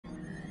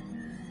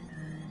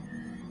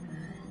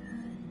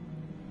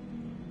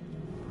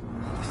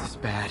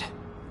bad.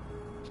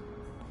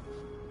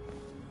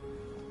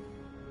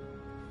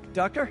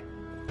 Doctor?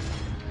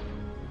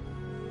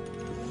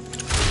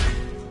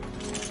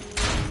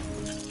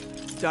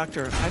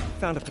 Doctor, I've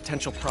found a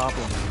potential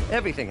problem.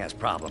 Everything has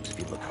problems if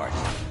you look hard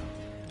enough.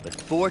 But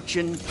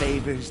fortune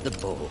favors the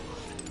bold.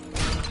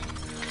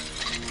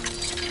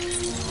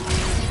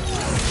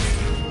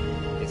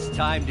 It's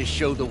time to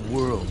show the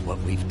world what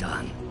we've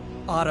done.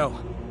 Otto,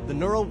 the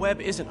neural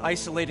web isn't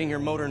isolating your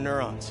motor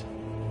neurons.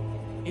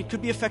 It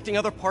could be affecting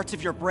other parts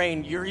of your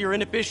brain, your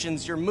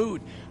inhibitions, your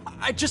mood.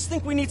 I just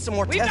think we need some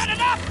more tests. We've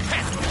got enough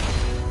tests!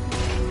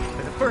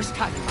 For the first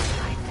time in my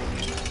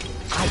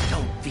life, I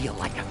don't feel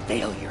like a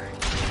failure.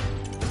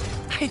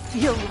 I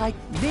feel like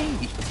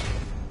me.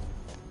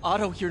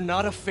 Otto, you're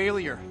not a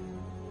failure.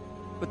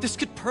 But this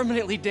could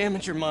permanently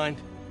damage your mind.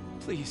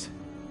 Please.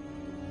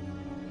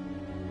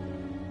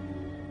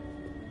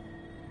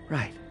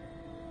 Right.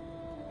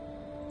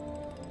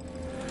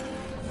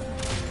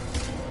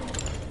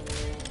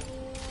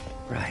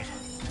 Right.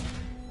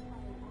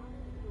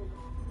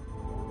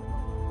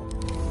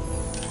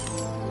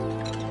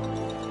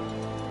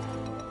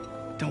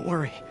 Don't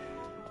worry.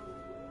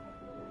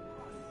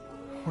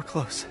 We're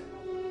close.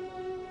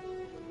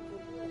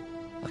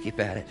 I'll keep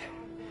at it.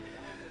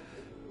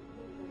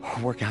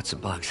 I'll work out some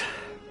bugs.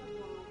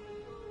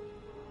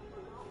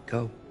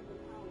 Go.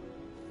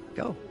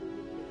 Go.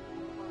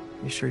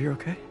 You sure you're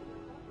okay?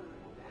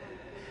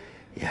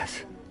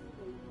 Yes.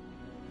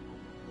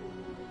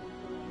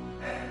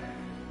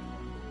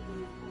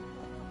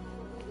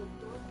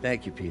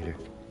 Thank you, Peter.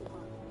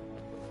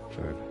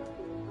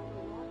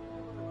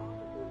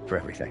 For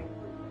everything.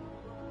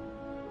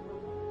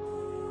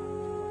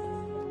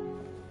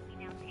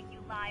 We now take you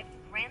live to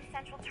Grand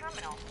Central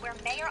Terminal, where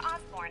Mayor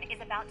Osborne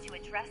is about to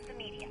address the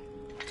media.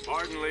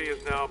 Martin Lee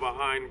is now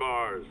behind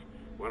bars.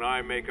 When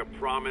I make a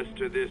promise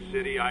to this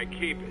city, I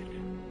keep it.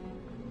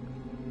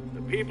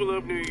 The people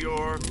of New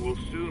York will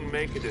soon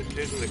make a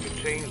decision that could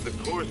change the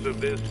course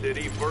of this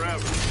city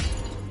forever.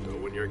 So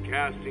when you're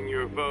casting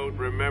your vote,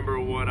 remember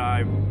what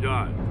I've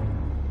done.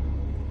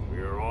 We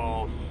are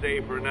all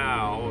safer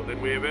now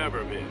than we have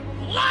ever been.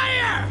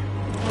 Liar!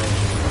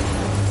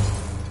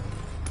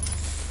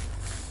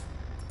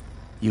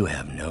 You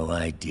have no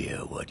idea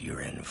what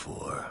you're in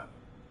for.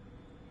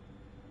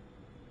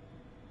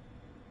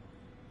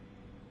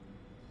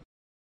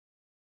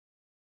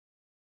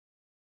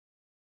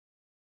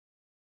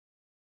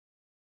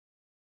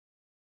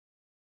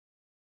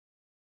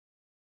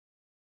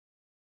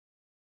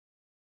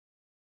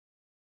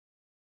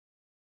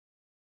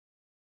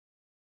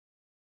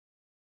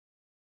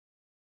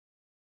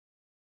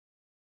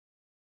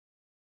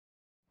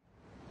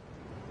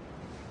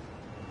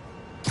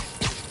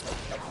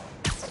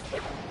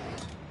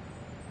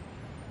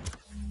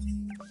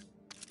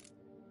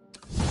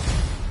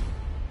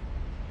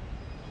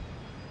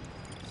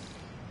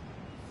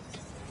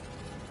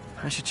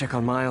 I should check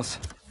on Miles.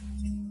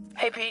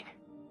 Hey, Pete.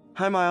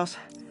 Hi, Miles.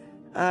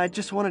 I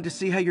just wanted to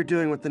see how you're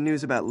doing with the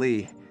news about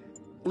Lee.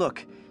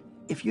 Look,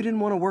 if you didn't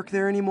want to work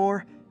there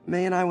anymore,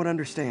 May and I would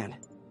understand.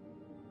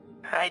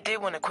 I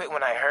did want to quit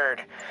when I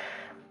heard.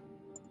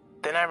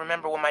 Then I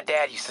remember what my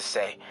dad used to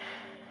say.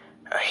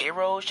 A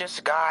hero's just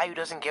a guy who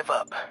doesn't give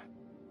up.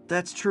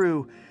 That's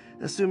true,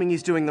 assuming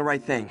he's doing the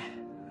right thing.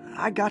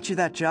 I got you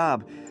that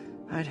job.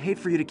 I'd hate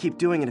for you to keep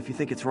doing it if you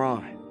think it's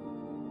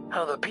wrong.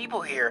 Oh, the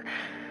people here...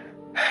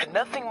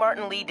 Nothing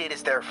Martin Lee did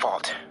is their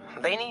fault.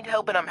 They need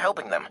help and I'm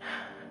helping them.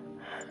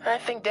 I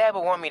think Dad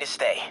would want me to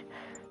stay.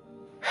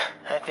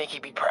 I think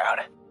he'd be proud.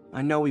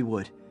 I know he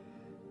would.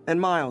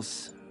 And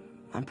Miles,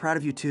 I'm proud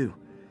of you too.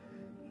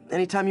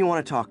 Anytime you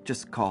want to talk,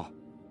 just call.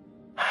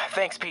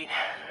 Thanks, Pete.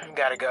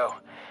 Gotta go.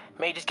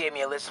 May just gave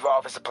me a list of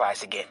office supplies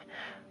to get.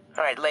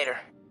 All right, later.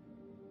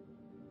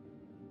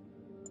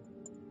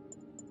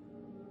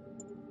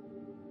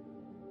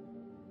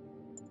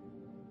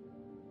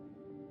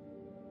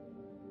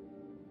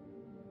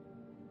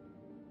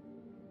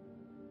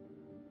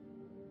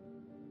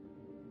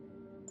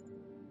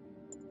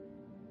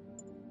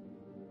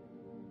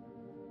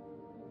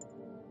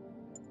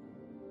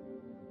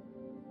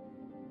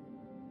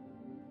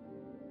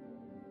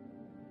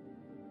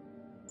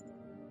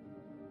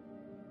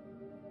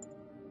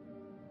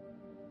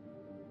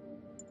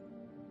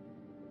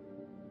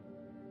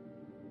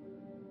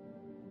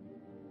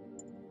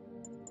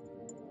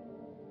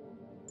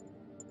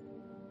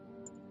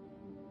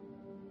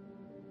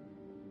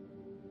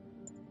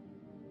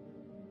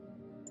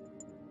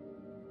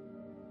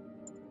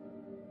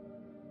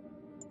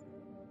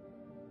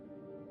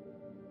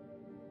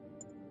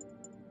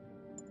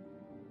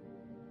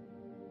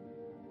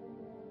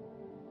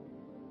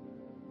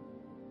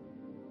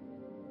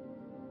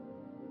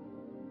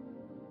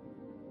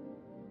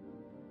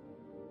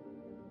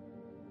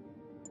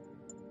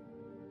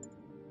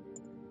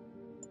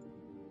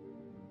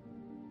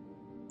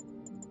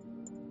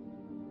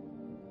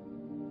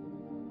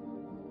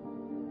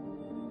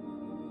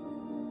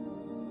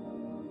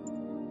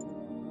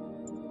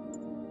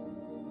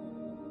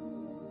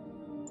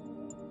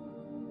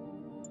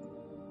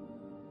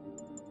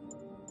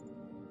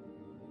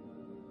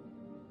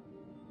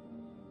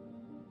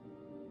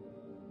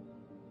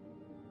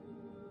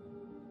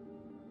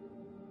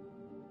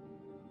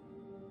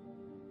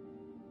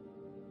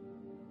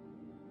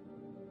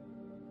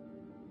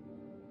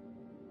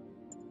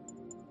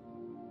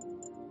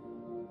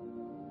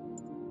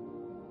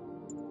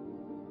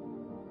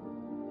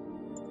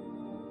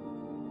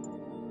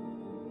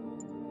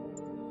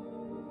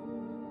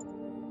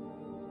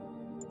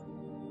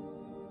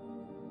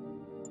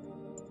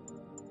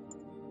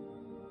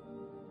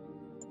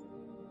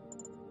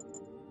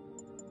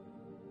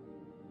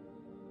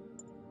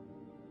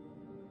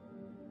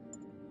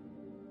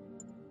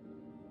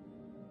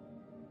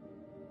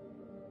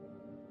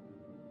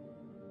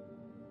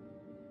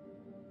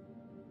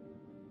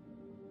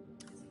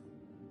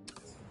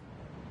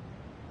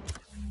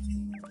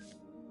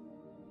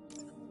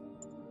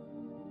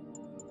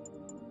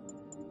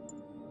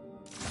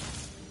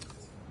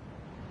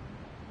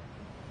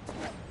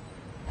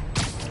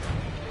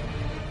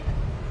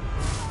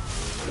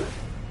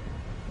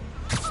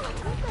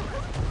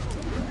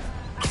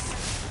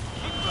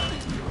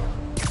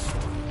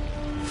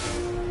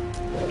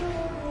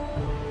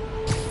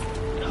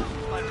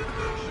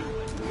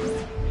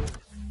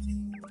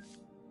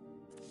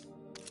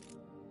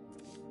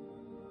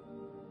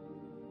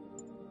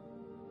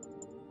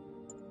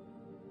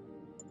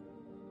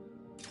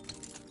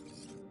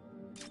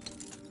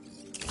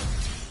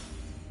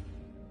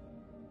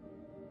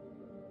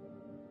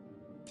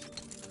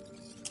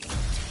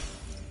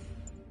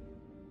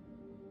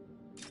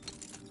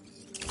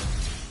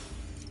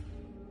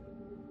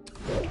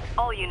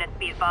 All units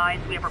be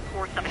advised we have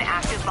reports of an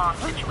active bomb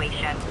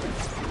situation.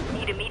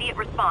 Need immediate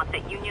response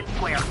at Union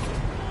Square.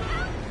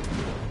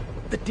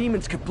 The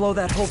demons could blow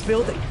that whole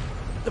building.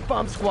 The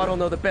bomb squad will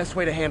know the best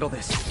way to handle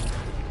this.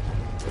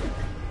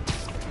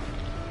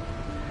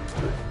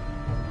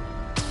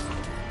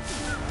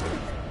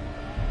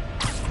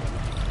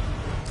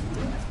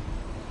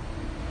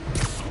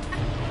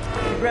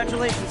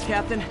 Congratulations,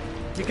 Captain.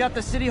 You got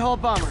the City Hall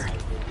bomber.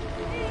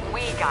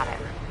 We got it.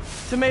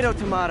 Tomato,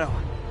 tomato.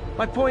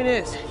 My point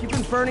is, you've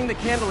been burning the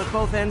candle at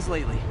both ends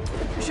lately.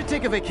 You should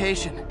take a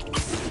vacation.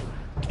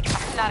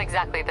 Not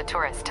exactly the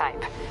tourist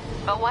type.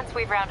 But once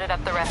we've rounded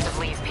up the rest of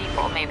Lee's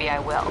people, maybe I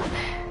will.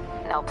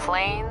 No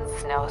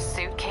planes, no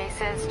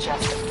suitcases,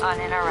 just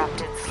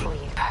uninterrupted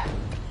sleep.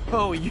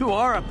 Oh, you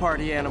are a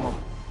party animal.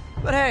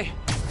 But hey,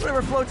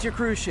 whatever floats your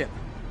cruise ship.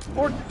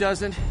 Or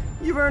doesn't.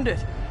 You've earned it.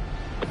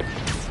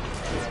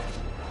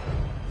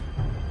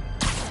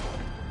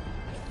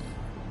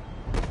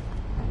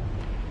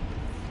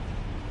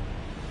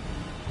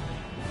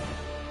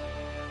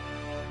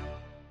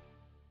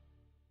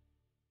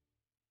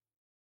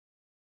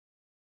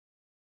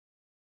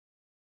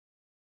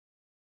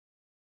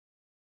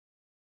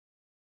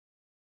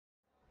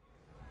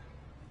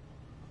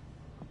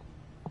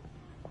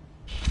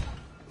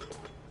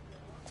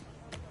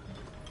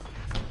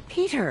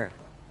 Peter!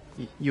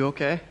 You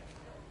okay?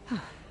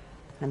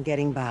 I'm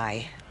getting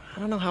by. I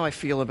don't know how I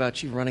feel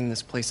about you running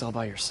this place all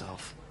by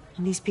yourself.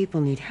 And these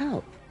people need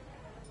help.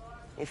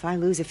 If I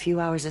lose a few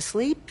hours of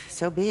sleep,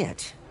 so be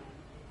it.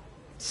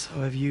 So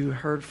have you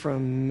heard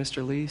from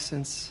Mr. Lee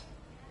since...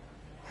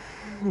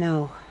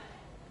 No.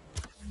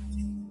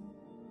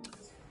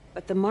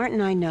 But the Martin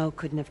I know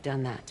couldn't have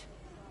done that.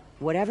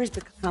 Whatever's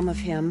become of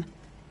him,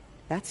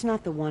 that's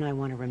not the one I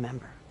want to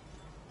remember.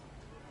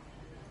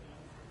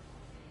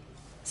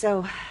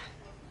 So,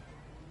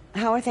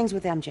 how are things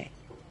with MJ?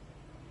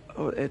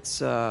 Oh,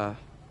 it's, well,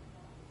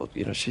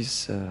 you know,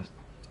 she's,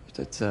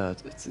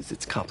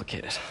 it's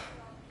complicated.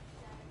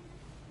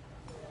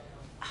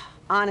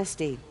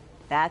 Honesty.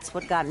 That's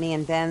what got me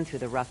and Ben through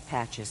the rough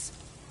patches.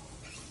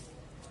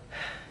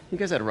 You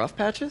guys had rough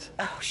patches?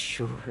 Oh,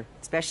 sure.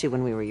 Especially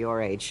when we were your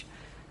age.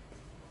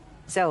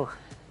 So,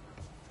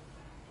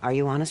 are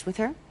you honest with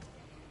her?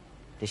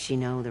 Does she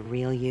know the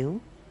real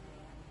you?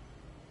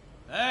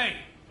 Hey,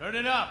 turn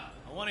it up.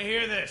 I want to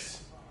hear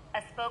this.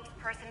 A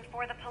spokesperson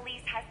for the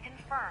police has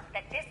confirmed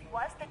that this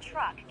was the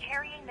truck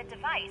carrying the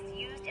device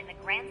used in the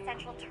Grand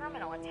Central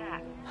Terminal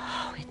attack.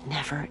 Oh, it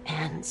never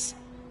ends.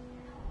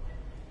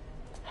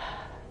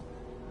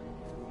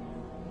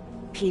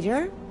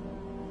 Peter?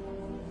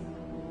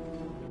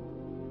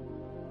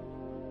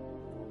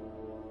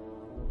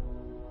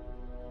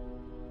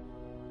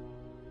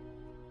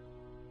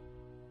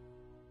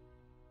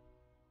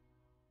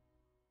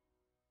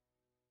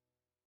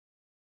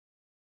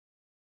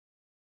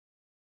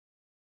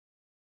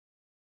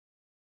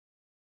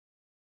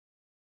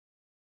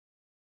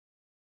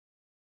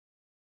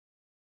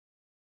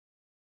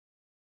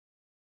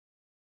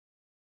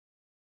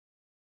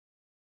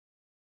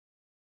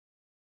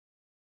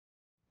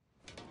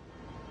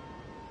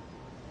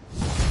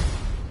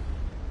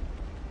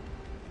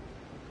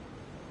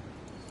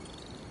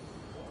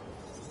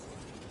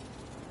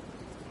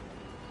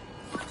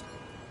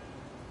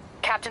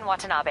 Captain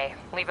Watanabe,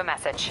 leave a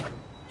message.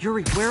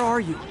 Yuri, where are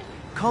you?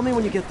 Call me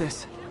when you get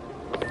this.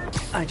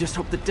 I just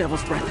hope the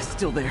Devil's Breath is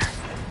still there.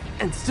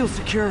 And still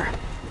secure.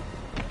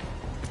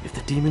 If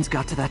the demons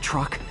got to that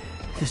truck,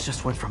 this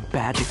just went from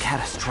bad to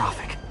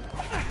catastrophic.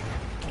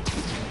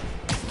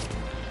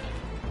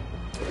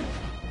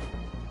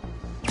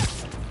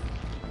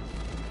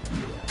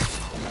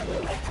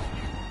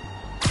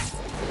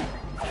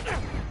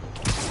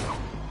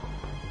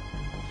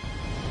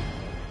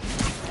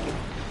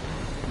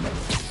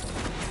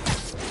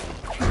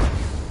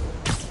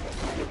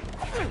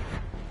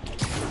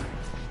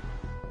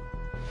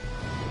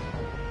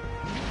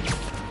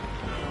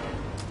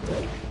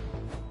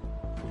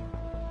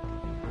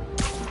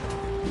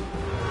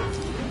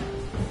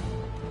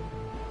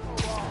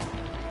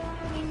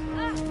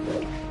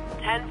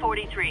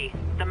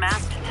 The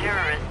masked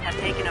terrorists have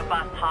taken a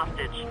bus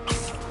hostage.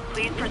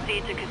 Please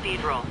proceed to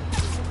Cathedral.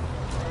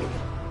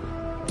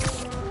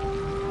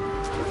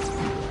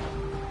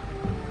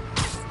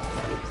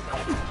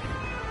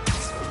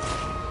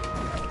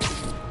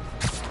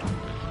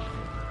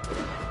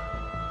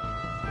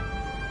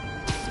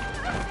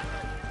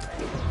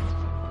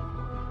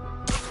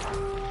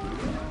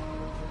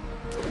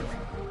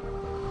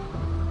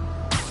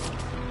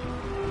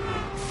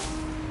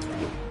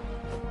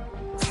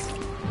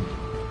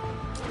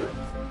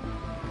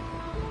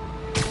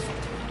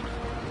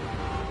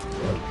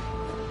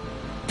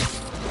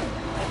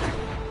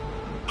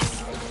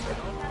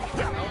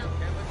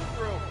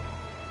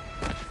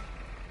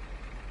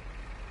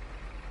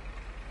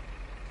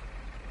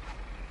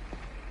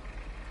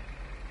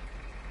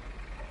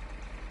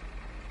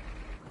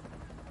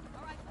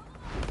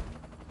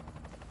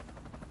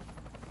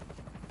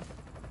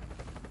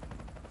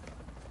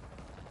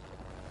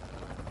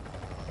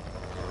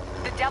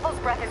 Devil's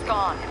Breath is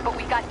gone, but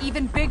we got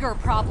even bigger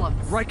problems.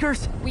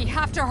 Rikers? We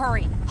have to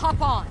hurry.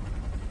 Hop on.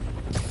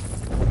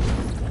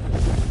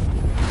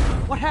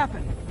 What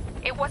happened?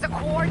 It was a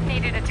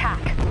coordinated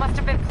attack. Must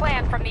have been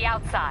planned from the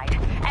outside.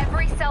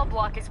 Every cell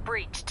block is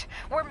breached.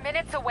 We're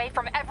minutes away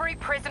from every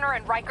prisoner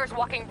and Rikers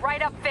walking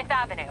right up 5th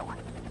Avenue.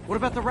 What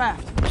about the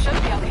raft? Should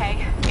be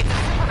okay. It's a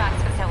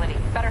Supermax facility.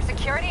 Better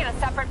security and a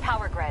separate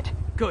power grid.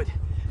 Good.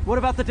 What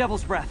about the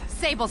Devil's Breath?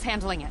 Sable's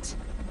handling it.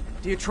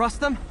 Do you trust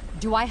them?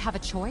 Do I have a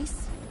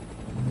choice?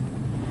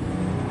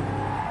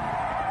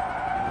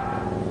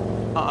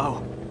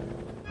 Uh-oh.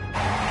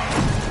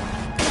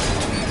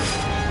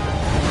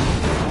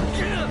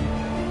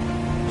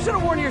 Should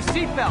have worn your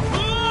seatbelt.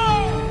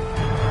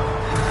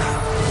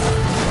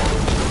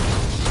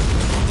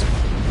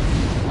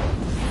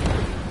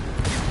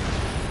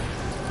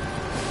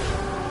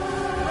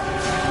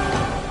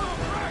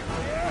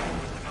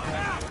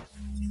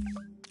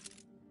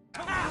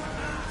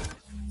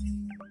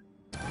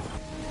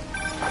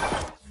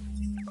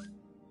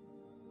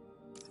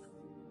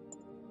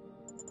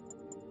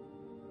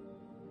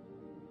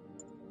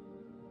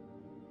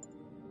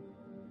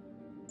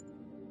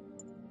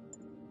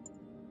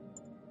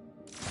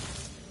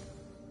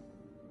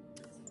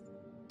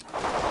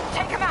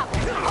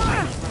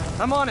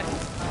 I'm on it.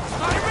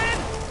 Spider-Man!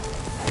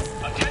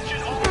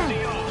 Attention all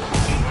COs.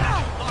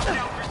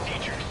 Lockdown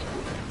procedures.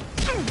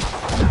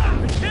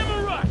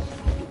 Hammer rush!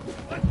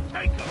 Let's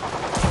take them!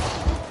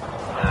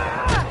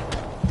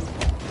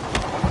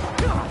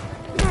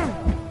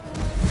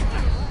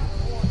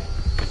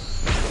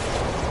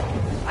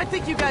 I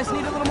think you guys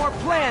need a little more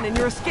plan in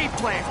your escape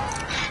plan.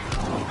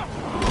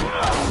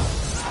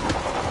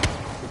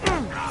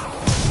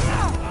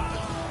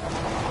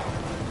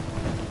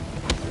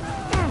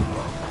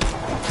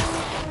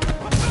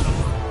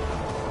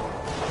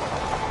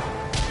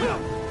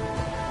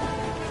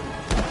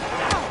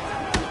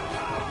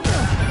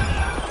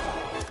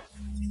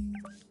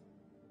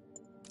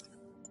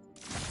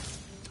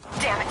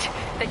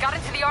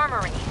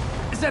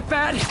 Is that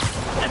bad?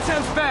 That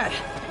sounds bad.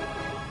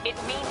 It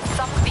means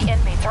some of the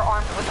inmates are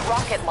armed with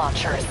rocket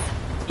launchers.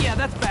 Yeah,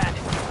 that's bad.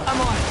 I'm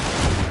on it.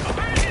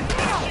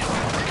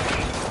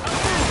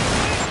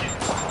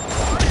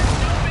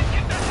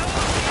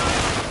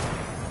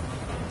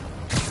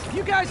 If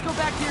you guys go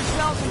back to your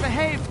cells and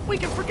behave, we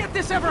can forget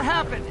this ever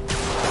happened.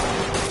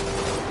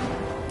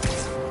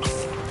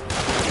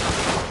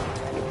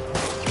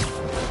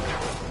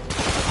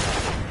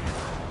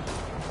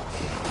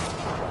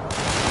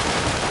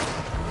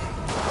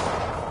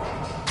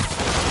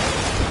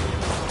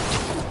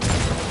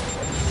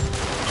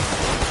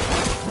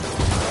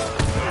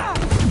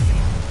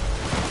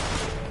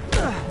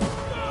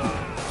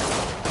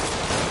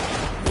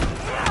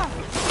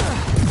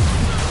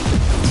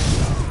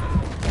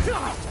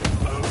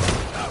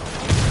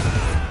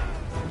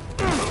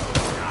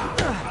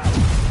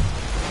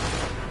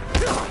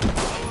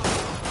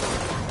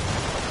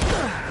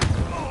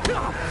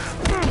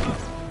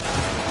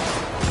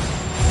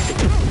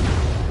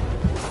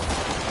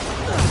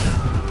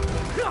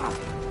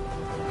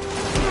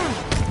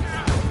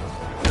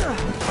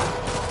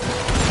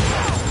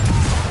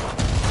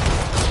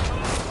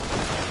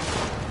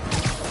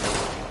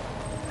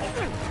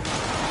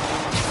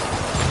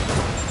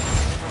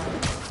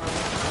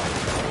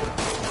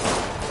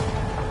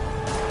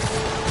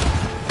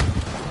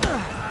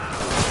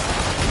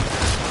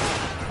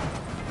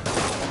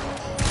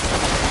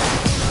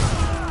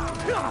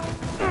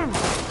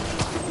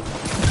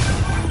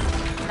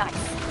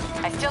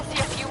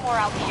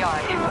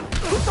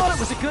 Who thought it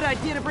was a good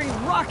idea to bring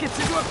rockets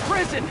into a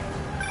prison?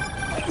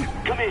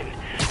 Come in.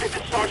 This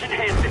is Sergeant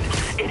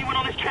Hansen. Anyone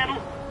on this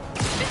channel?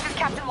 This is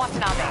Captain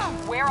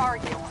Watanabe. Where are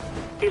you?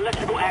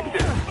 Electrical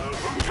access.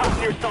 Rooftop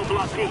near cell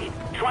block D.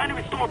 Trying to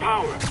restore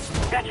power.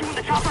 That you in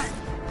the chopper?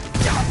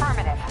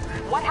 Affirmative.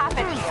 What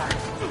happened here?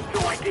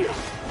 No idea.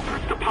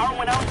 First the power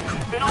went out,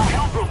 then all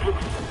hell broke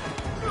loose.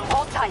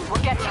 Hold tight.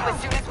 We'll get to you as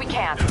soon as we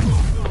can.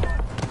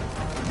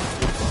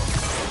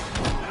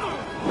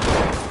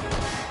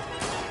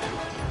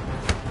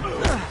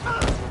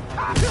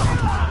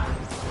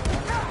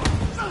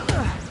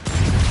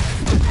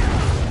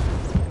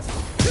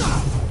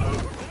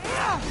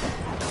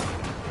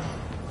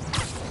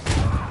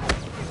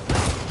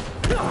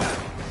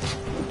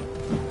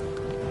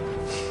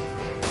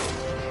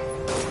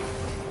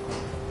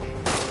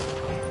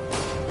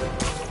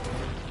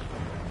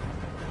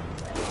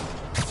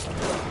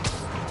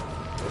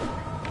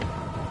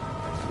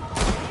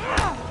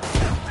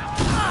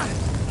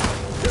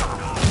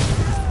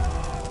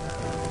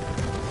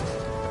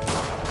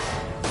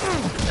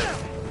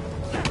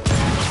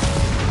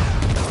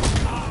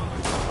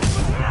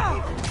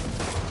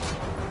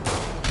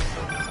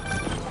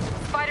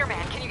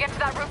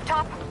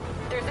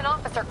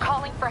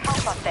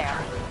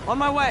 On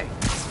my way.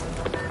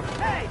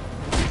 Hey!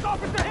 It's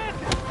Officer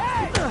Hansen!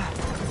 Hey!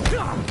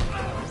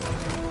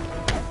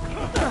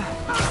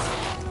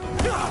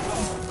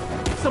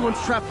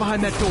 Someone's trapped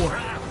behind that door.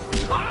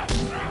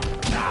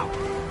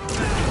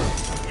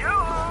 You!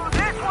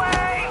 This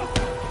way!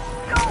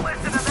 Go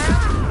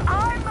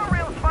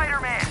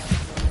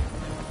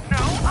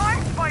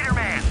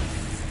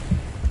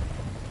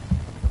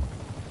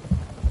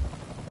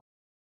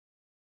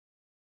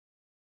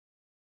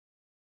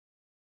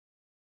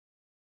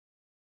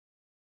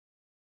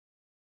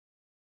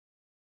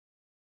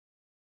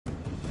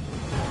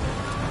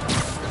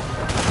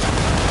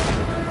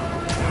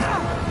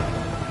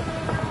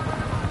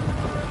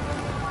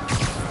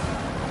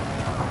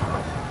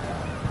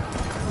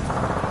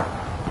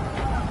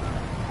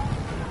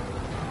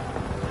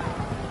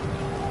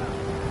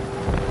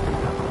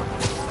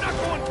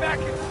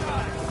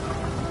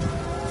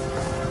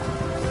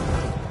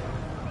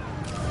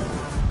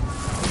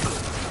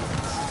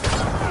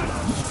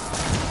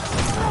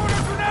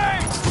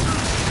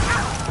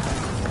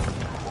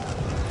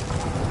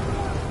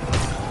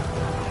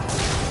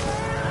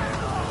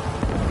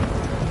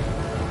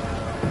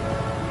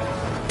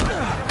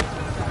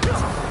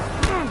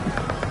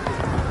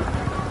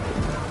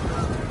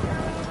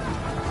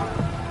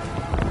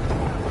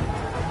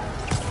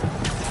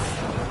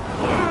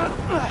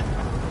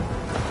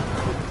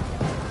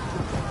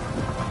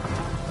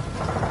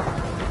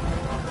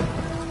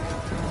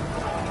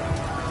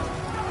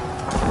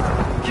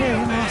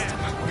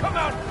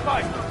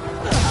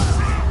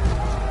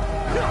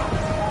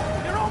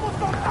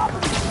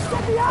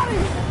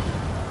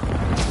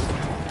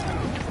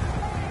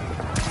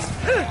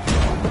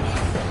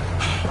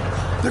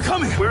They're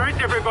coming! Where is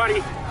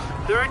everybody?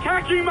 They're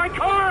attacking my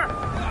car!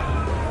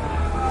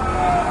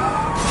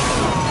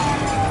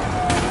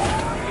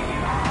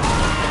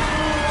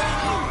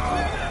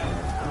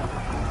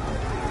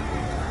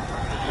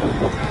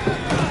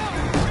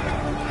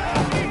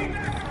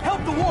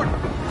 Help the warden!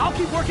 I'll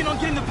keep working on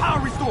getting the power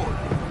restored!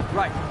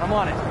 Right, I'm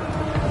on it.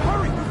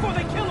 Hurry, before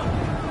they kill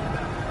him!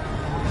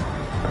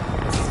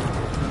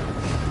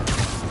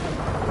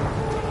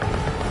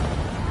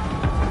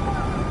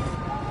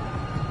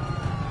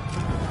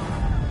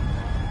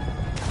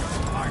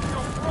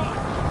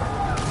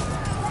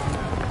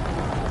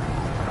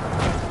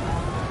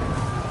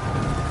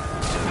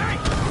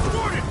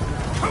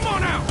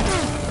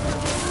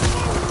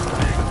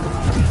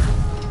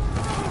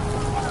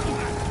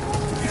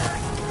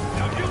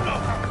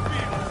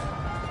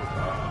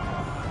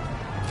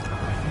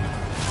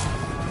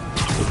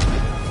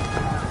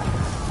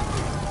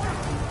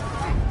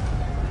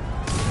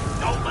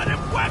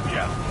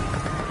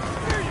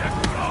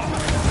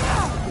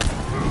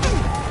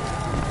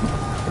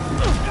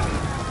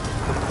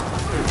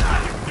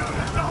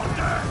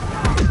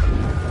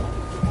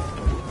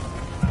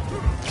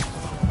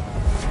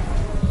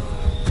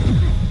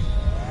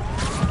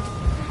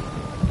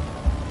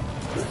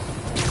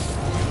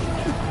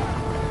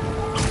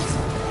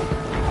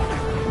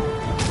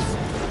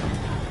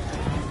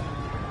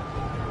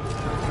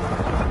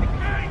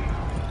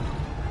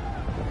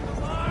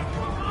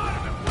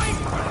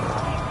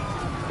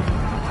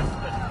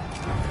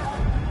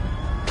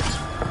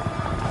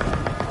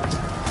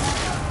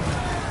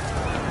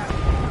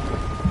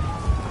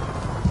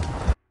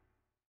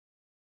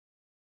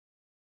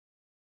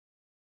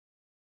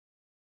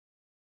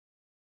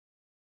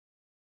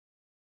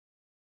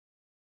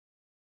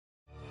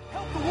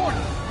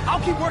 I'll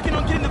keep working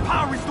on getting the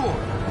power restored.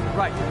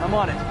 Right, I'm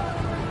on it.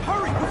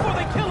 Hurry, before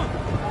they kill him!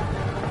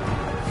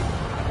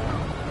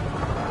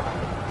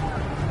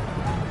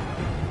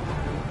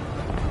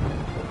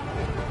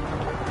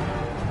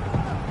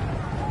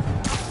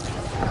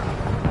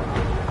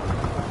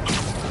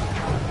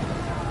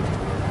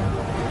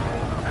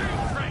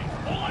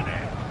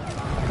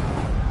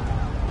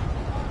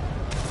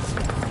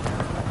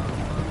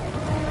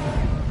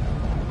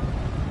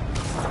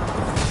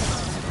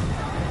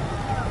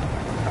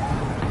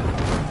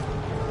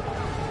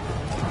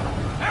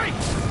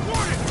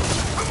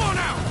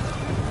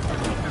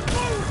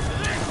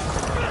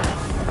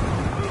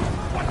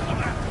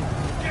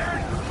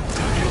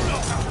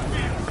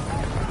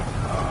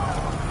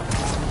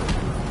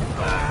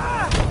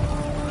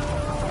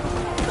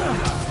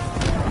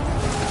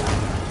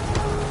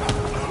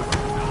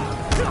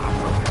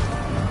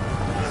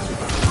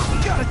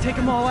 Take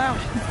them all out.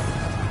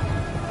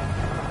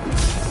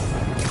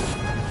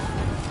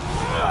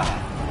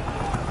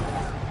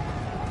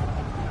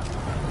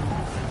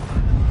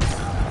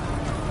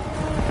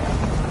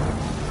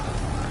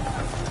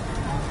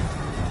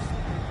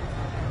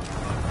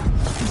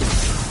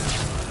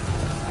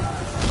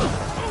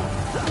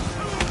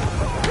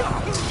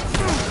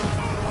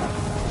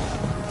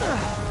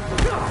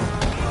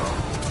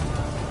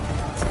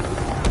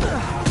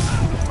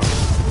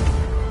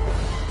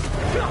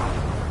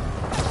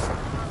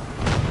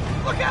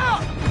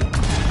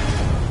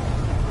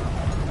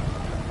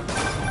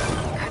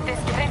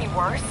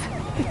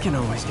 It can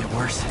always get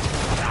worse.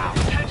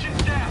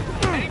 Tension's down.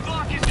 Any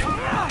block is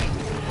coming out.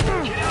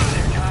 Get out of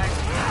there, guys.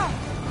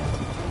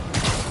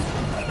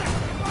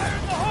 Fire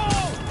in the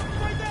hole!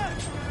 Right there!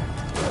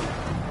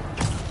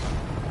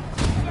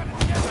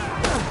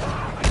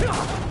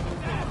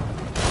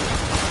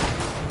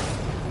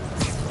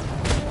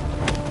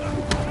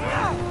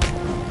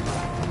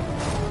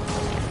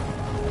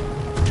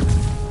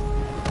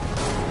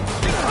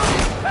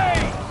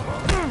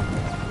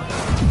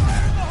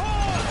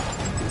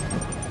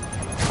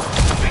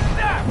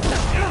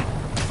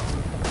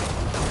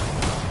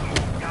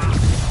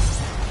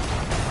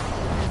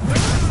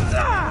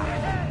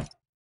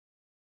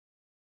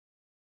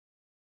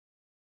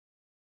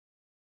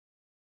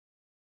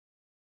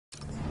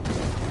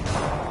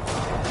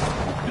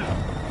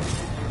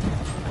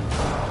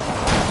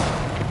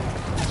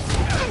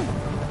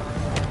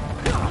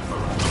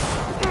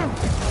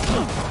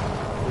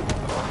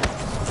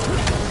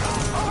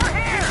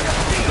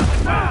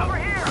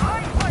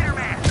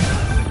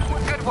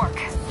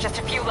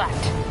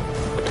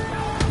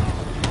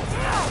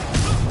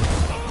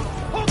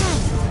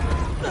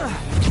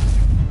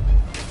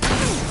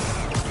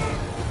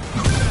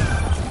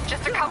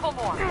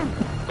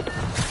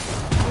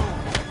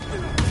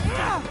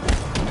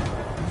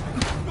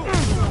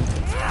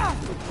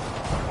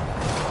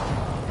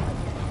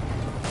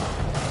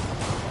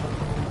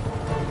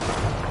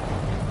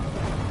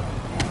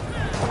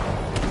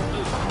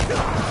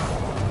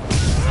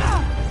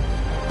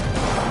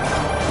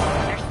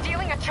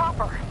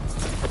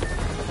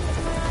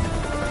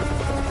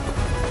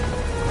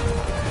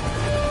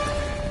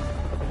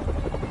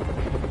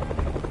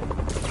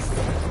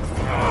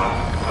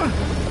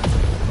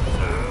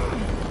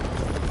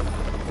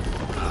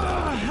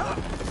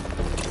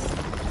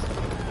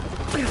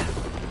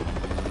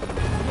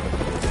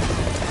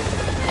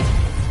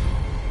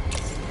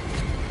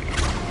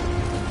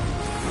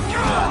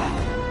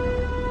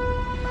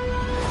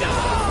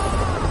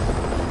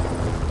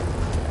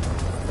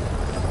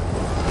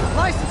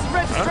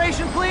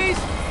 Registration, please!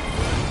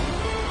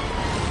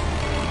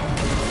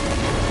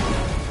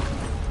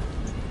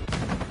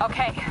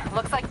 Okay,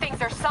 looks like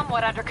things are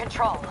somewhat under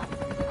control.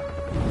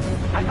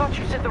 I thought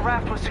you said the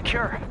raft was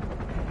secure.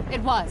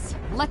 It was.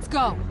 Let's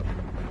go.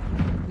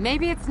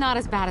 Maybe it's not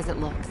as bad as it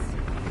looks.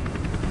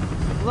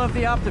 Love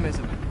the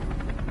optimism.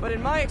 But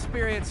in my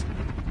experience,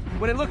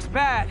 when it looks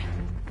bad,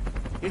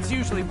 it's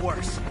usually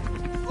worse.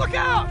 Look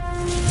out!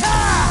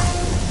 Ah!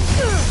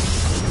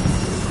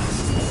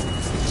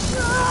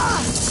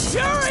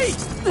 Yuri!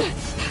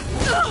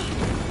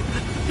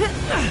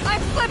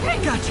 I'm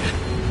slipping! Gotcha.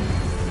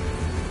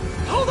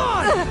 Hold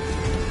on!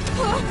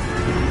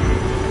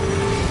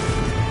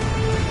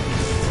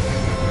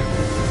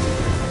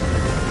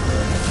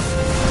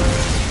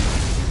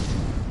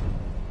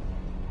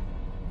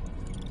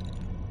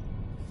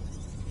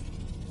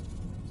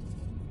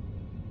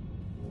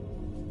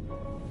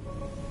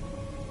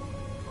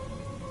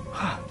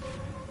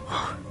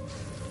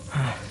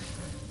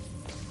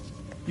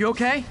 You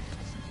okay?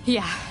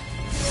 Yeah.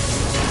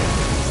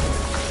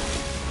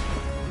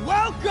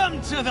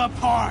 Welcome to the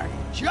party!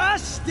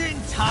 Just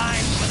in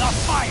time for the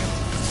fire!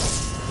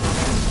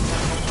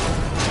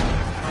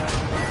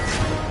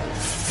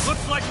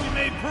 Looks like we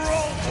made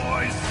parole,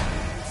 boys.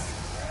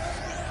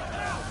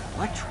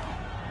 Electro?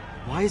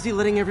 Why is he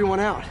letting everyone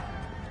out?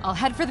 I'll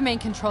head for the main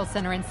control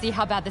center and see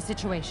how bad the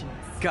situation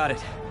is. Got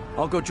it.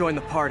 I'll go join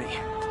the party.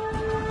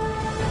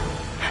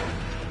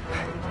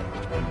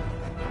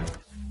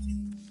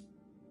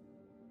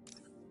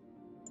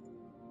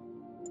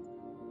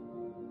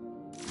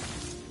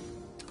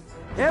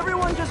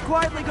 Everyone just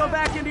quietly go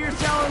back into your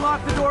cell and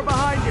lock the door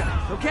behind you,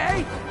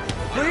 okay?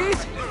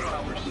 Please?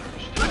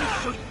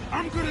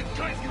 I'm gonna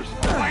cut your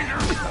spider!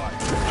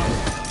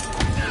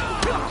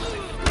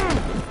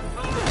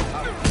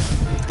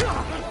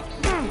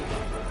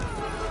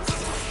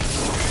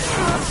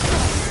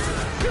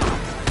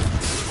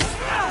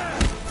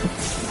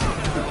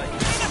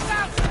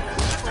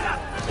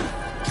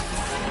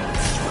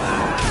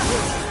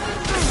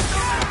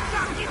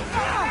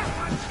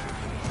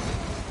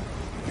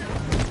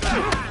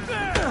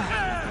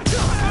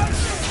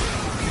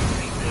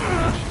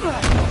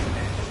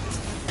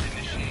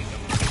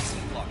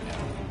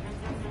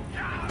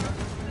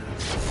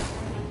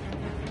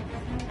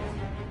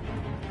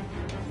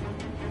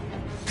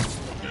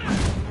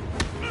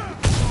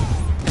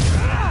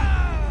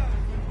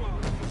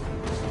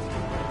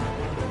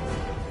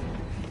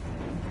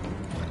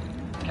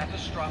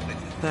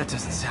 That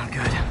doesn't sound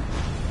good.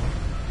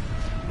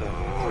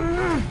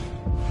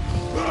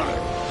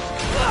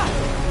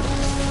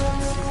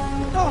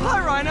 Oh, hi,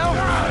 Rhino!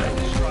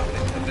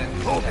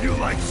 Hope you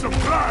like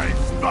surprise,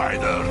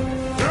 Spider!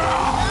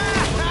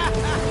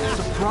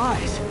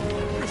 Surprise?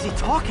 What is he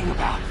talking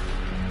about?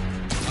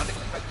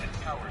 Unexpected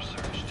power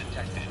surge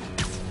detected.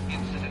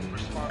 Incident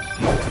response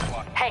team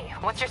blocked. Hey,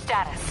 what's your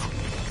status?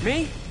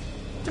 Me?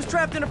 Just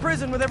trapped in a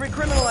prison with every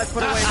criminal I've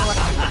put away.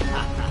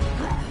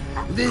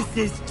 This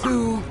is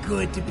too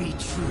good to be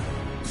true.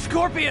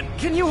 Scorpion,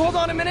 can you hold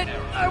on a minute?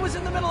 I was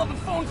in the middle of a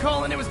phone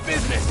call and it was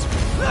business.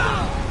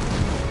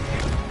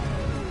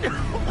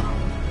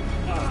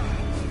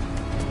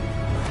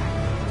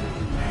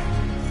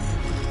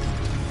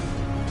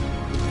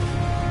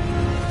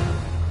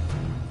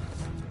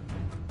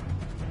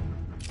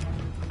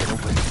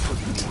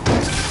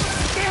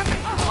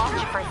 Lost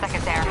you for a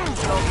second there. You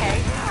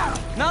okay?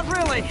 Not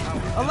really.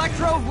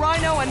 Electro,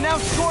 Rhino, and now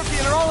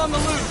Scorpion are all on the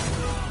loose.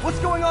 What's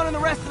going on in the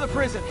rest of the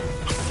prison?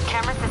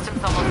 Camera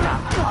system's almost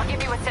up. I'll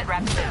give you a sit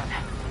rep soon.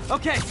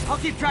 Okay, I'll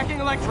keep tracking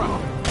Electro.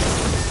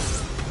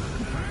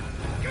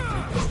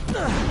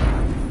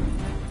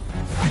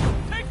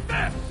 Take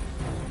this!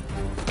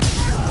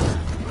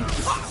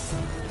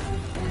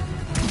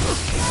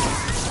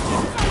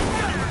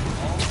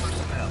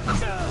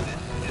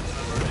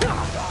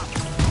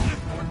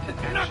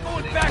 You're not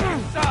going back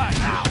inside!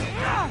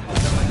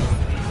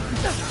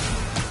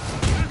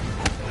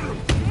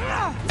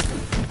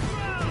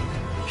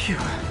 Phew.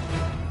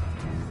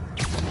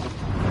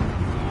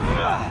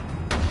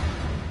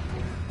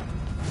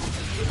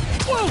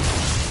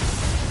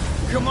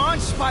 Whoa! Come on,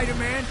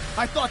 Spider-Man.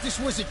 I thought this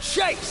was a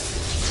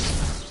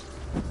chase.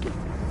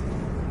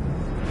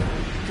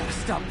 Gotta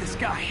stop this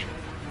guy.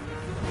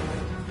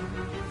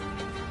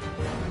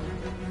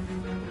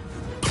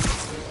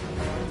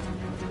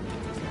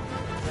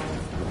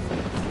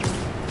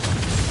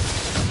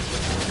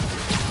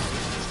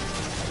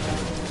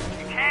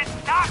 You can't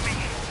stop me!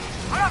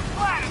 Put up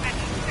flat and then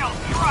still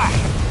try!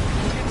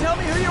 You tell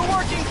me who you're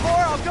working for,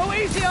 I'll go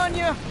easy on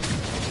you.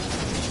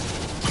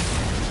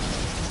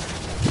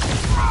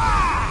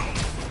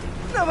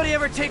 Nobody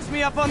ever takes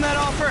me up on that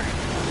offer.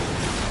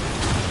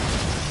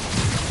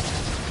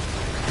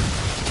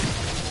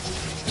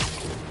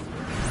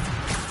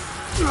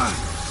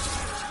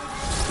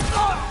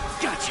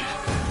 Gotcha.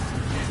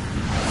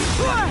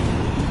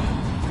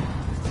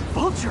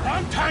 Vulture!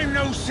 Long time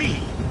no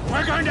see!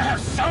 We're going to have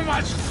so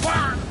much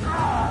fun!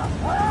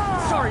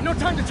 Sorry, no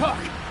time to talk.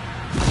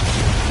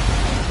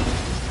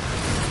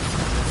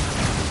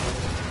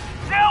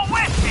 Still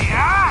with me,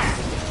 huh?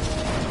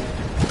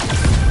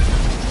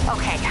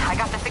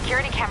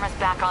 security camera's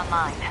back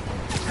online.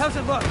 How's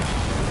it look?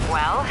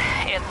 Well,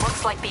 it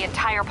looks like the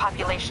entire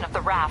population of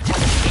the raft has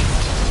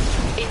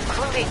escaped,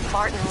 including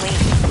Martin Lee.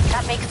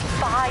 That makes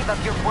 5 of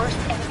your worst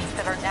enemies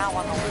that are now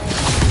on the loose.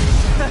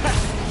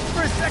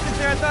 For a second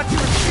there, I thought you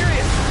were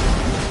serious.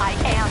 I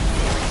am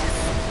serious.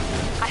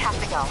 I have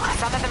to go.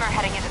 Some of them are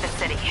heading into the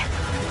city.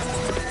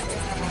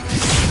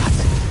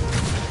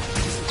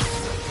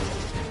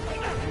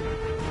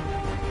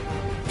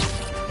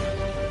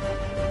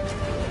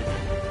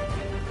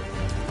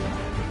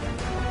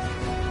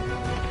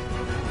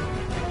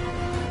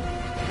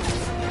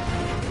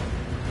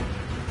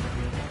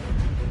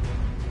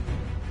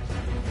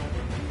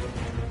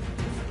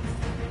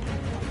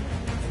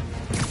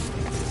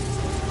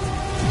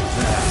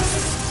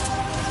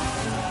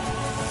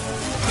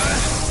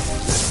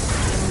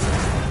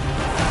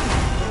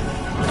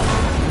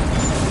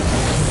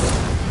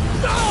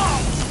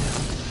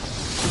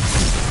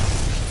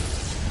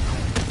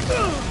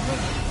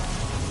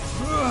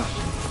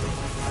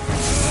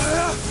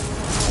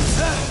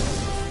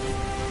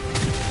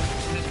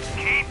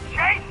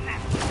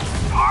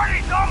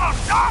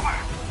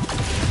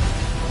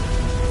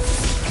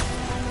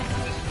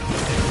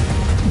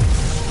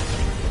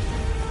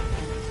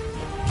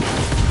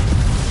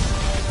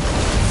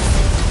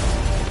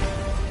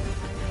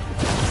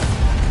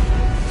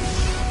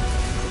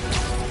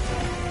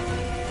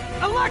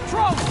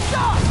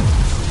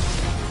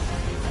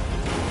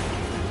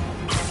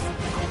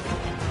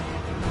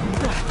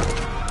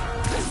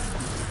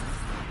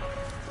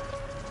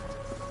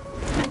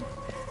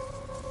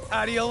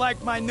 How do you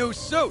like my new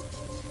suit?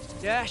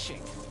 Dashing.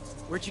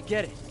 Where'd you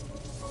get it?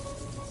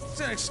 It's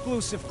an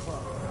exclusive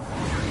club.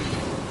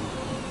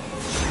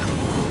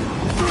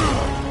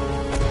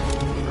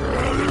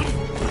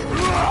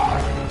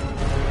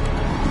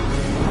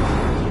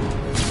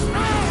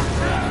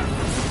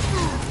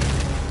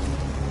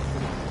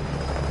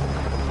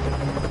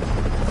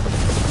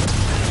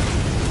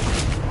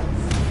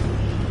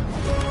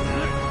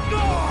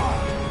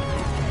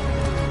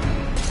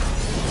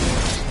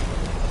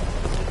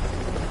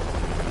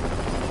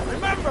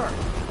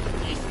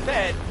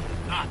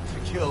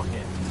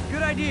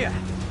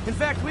 In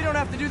fact, we don't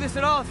have to do this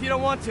at all if you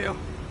don't want to.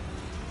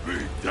 We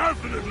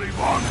definitely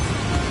want to.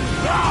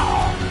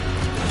 Now!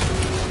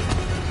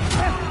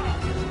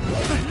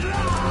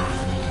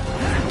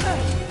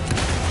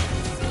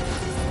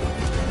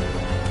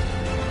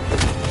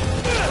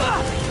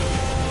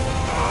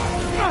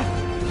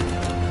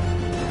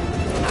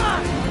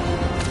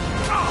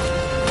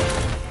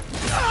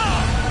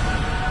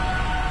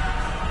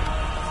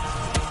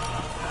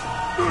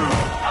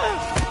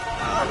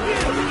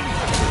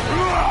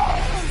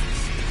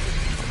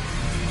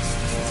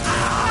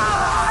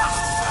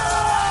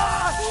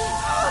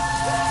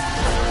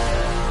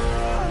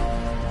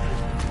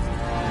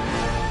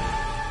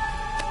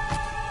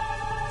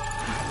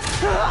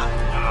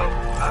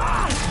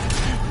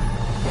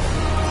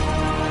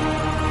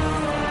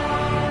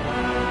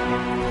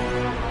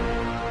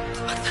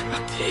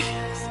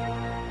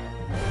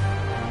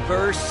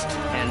 First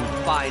and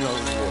final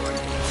warning.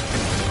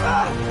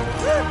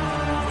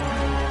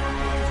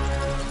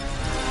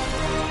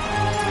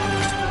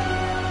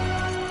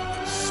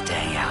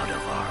 Stay out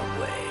of our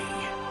way.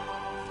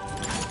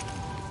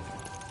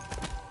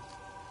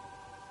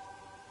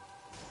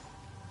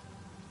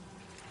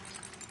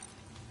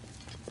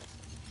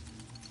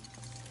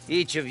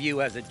 Each of you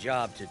has a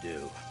job to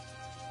do.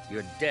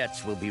 Your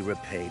debts will be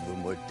repaid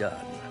when we're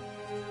done.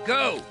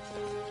 Go!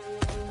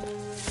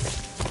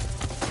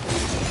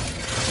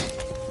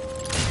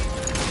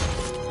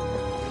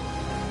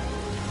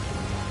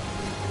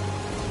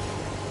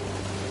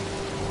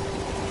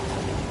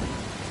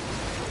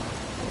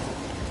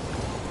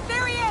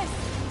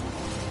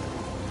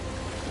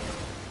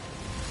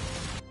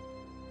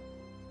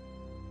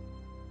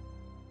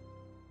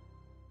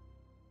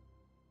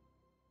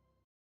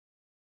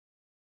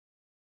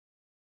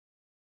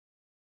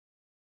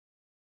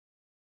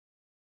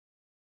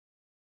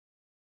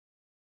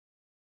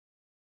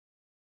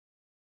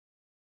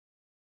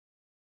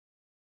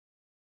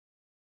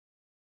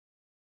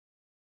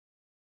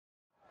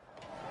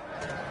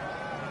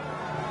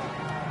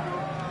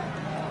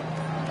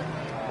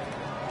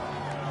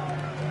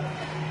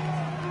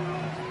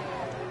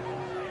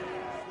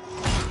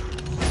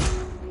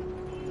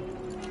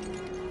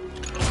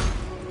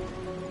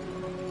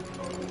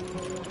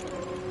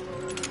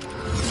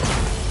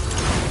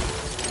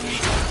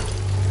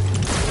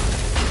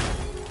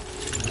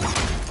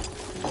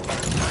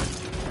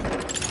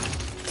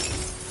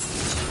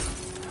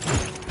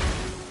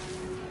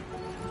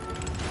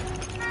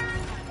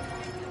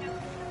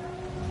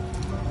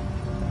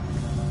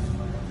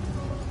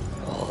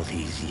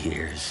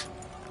 Years.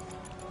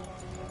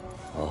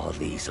 All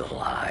these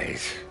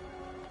lies.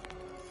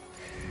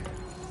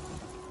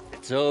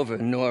 It's over,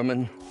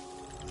 Norman.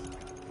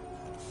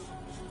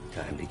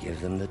 Time to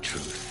give them the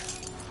truth.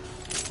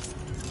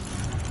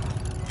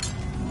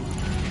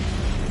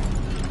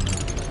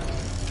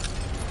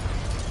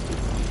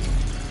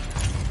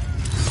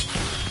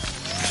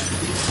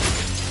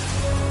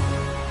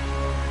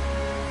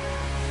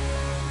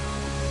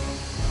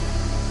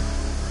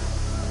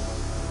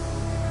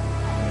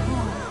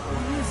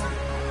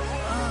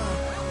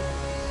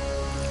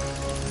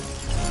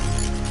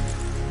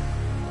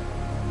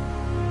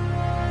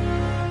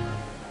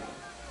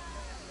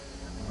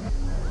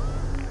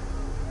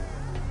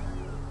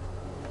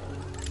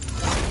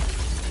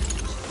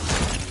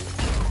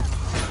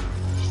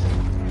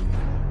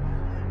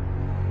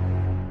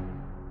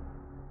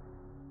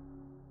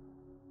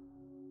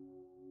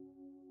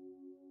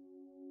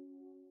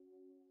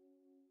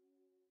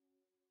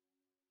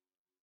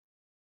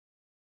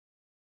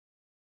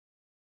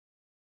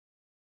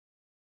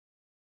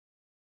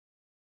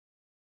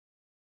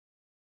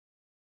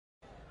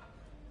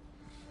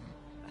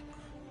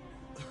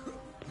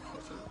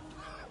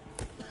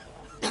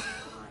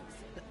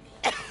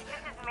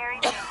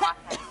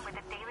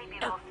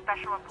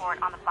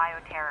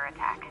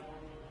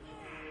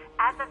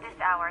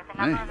 hour, the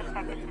number of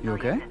infected You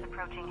okay? civilians is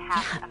approaching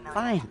half a million.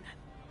 Fine.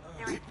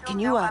 There is still Can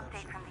no you,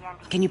 update from the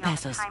NDC can you on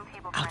pass the those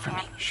timetable out for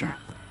me? Sure.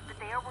 but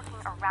they are working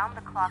around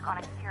the clock on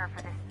a cure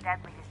for this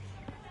deadly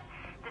disease.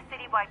 The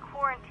citywide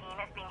quarantine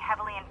is being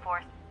heavily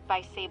enforced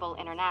by Sable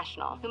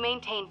International, who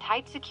maintain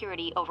tight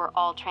security over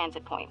all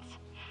transit points.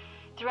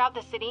 Throughout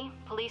the city,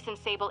 police and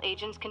Sable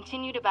agents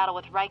continue to battle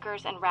with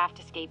Rikers and Raft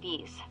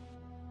escapees.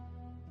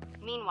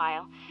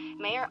 Meanwhile,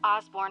 Mayor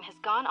Osborn has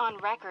gone on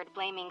record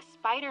blaming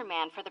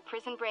Spider-Man for the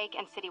prison break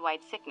and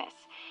citywide sickness,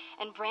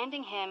 and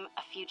branding him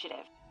a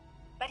fugitive.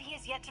 But he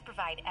has yet to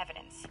provide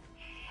evidence,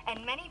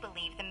 and many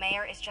believe the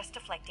mayor is just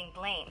deflecting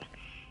blame,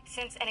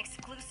 since an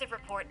exclusive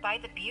report by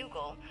the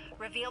Bugle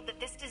revealed that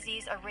this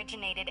disease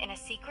originated in a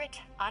secret,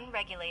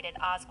 unregulated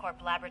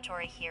Oscorp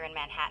laboratory here in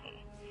Manhattan.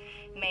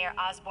 Mayor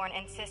Osborn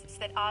insists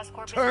that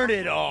Oscorp is working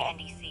with the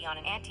NDC on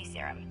an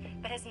anti-serum,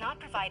 but has not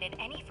provided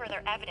any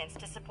further evidence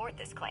to support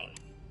this claim.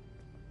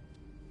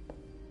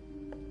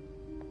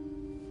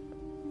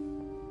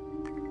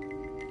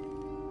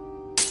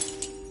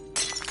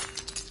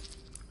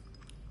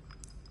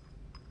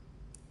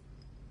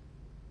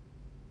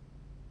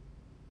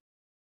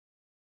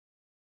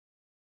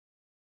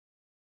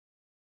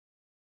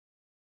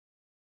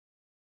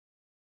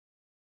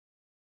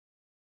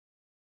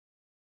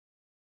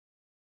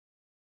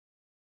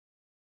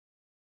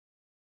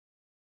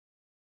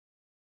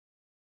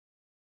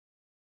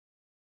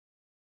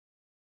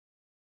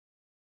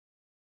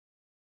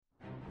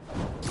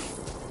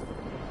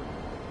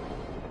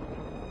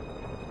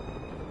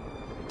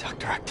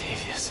 Dr.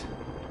 Octavius.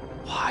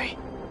 Why?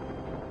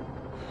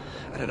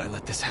 How did I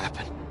let this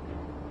happen?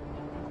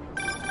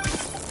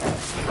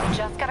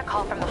 Just got a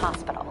call from the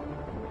hospital.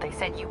 They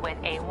said you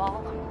went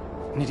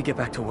AWOL. Need to get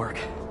back to work.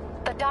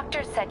 The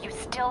doctor said you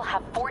still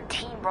have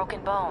 14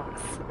 broken bones.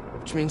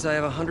 Which means I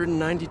have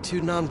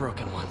 192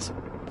 non-broken ones.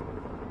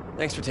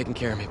 Thanks for taking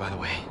care of me, by the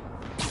way.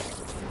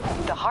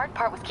 The hard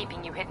part was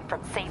keeping you hidden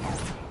from Satans.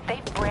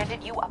 They've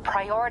branded you a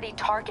priority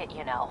target,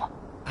 you know.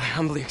 I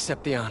humbly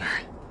accept the honor.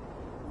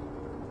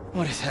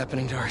 What is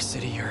happening to our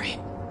city, Yuri?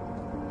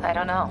 I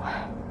don't know.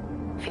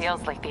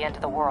 Feels like the end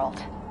of the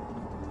world.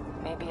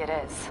 Maybe it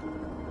is.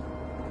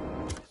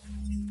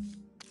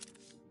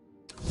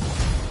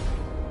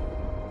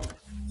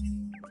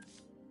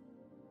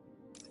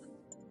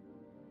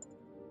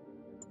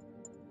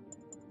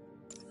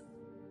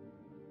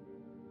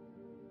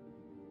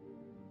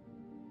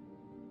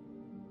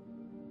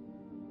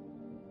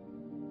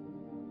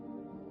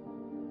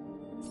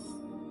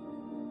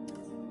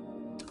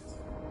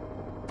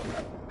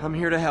 I'm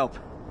here to help.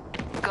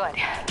 Good.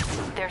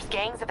 There's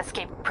gangs of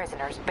escaped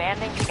prisoners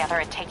banding together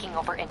and taking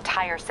over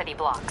entire city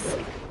blocks.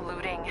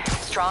 Looting,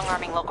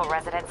 strong-arming local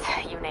residents,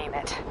 you name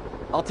it.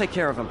 I'll take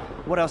care of them.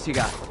 What else you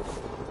got?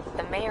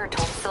 The mayor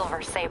told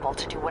Silver Sable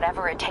to do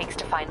whatever it takes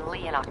to find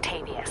Lee and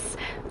Octavius.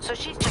 So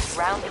she's just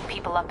rounding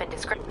people up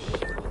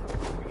indiscriminately.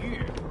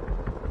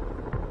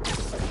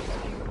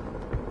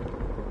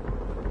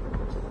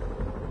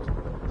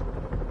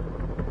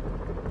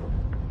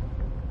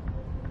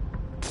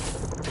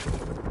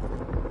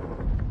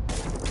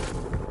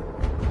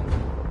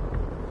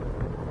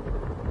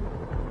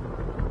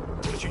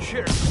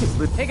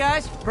 Hey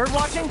guys, bird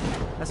watching?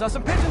 I saw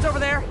some pigeons over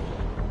there.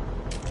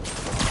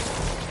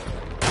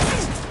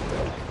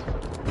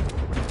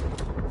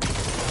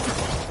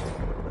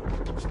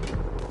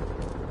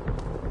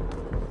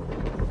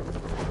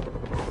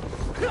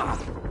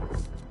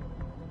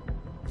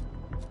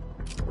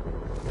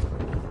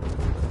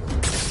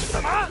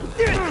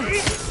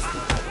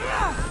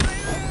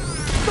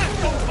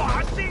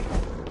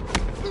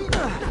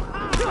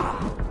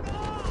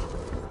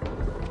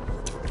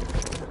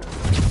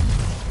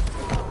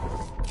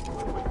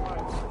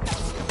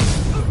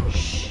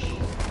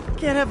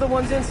 Can't have the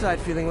ones inside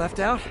feeling left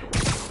out.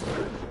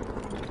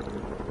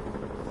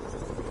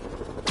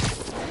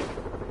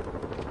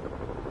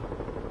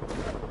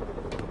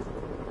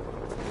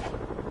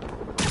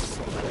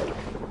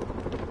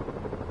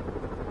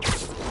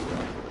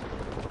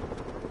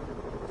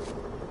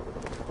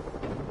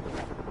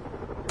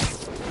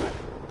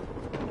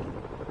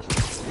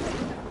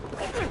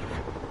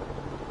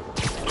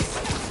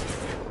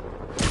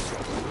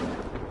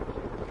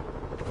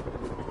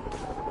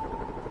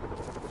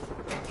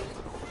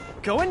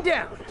 Going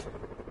down.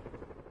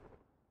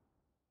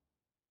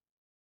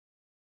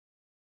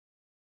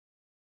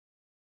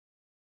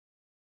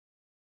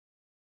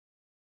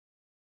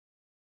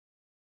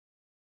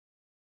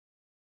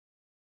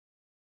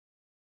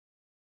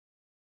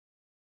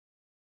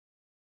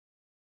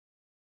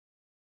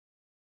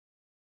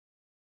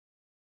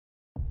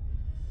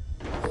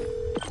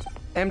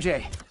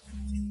 MJ.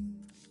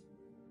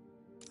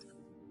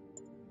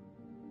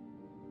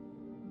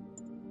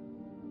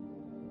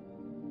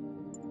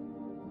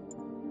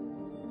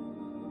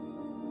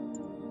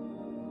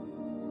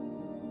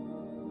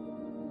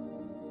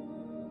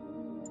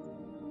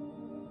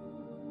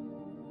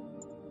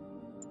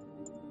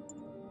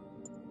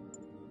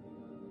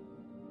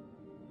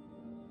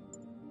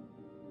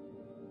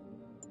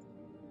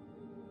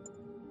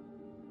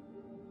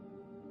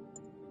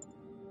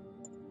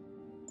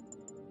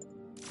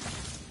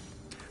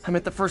 I'm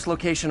at the first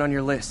location on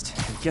your list,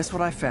 and guess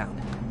what I found?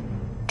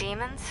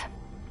 Demons?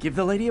 Give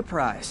the lady a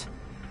prize.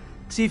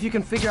 See if you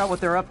can figure out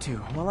what they're up to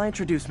while I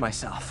introduce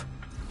myself.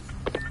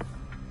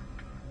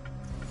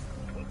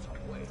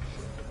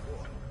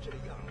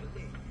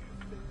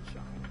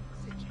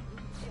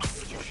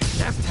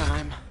 Nap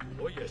time.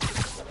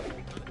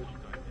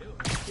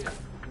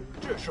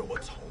 这是我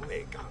从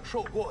未感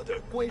受过的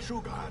归属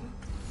感。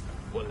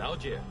我了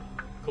解，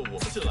可我们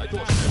是来做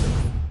事的，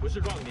不是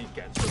让你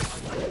感受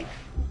安全。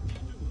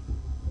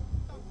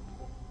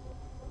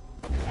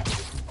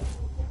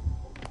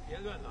别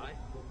乱来，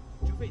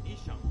除非你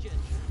想见识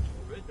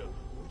主人的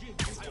无尽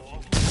还有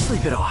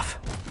Sleep it off.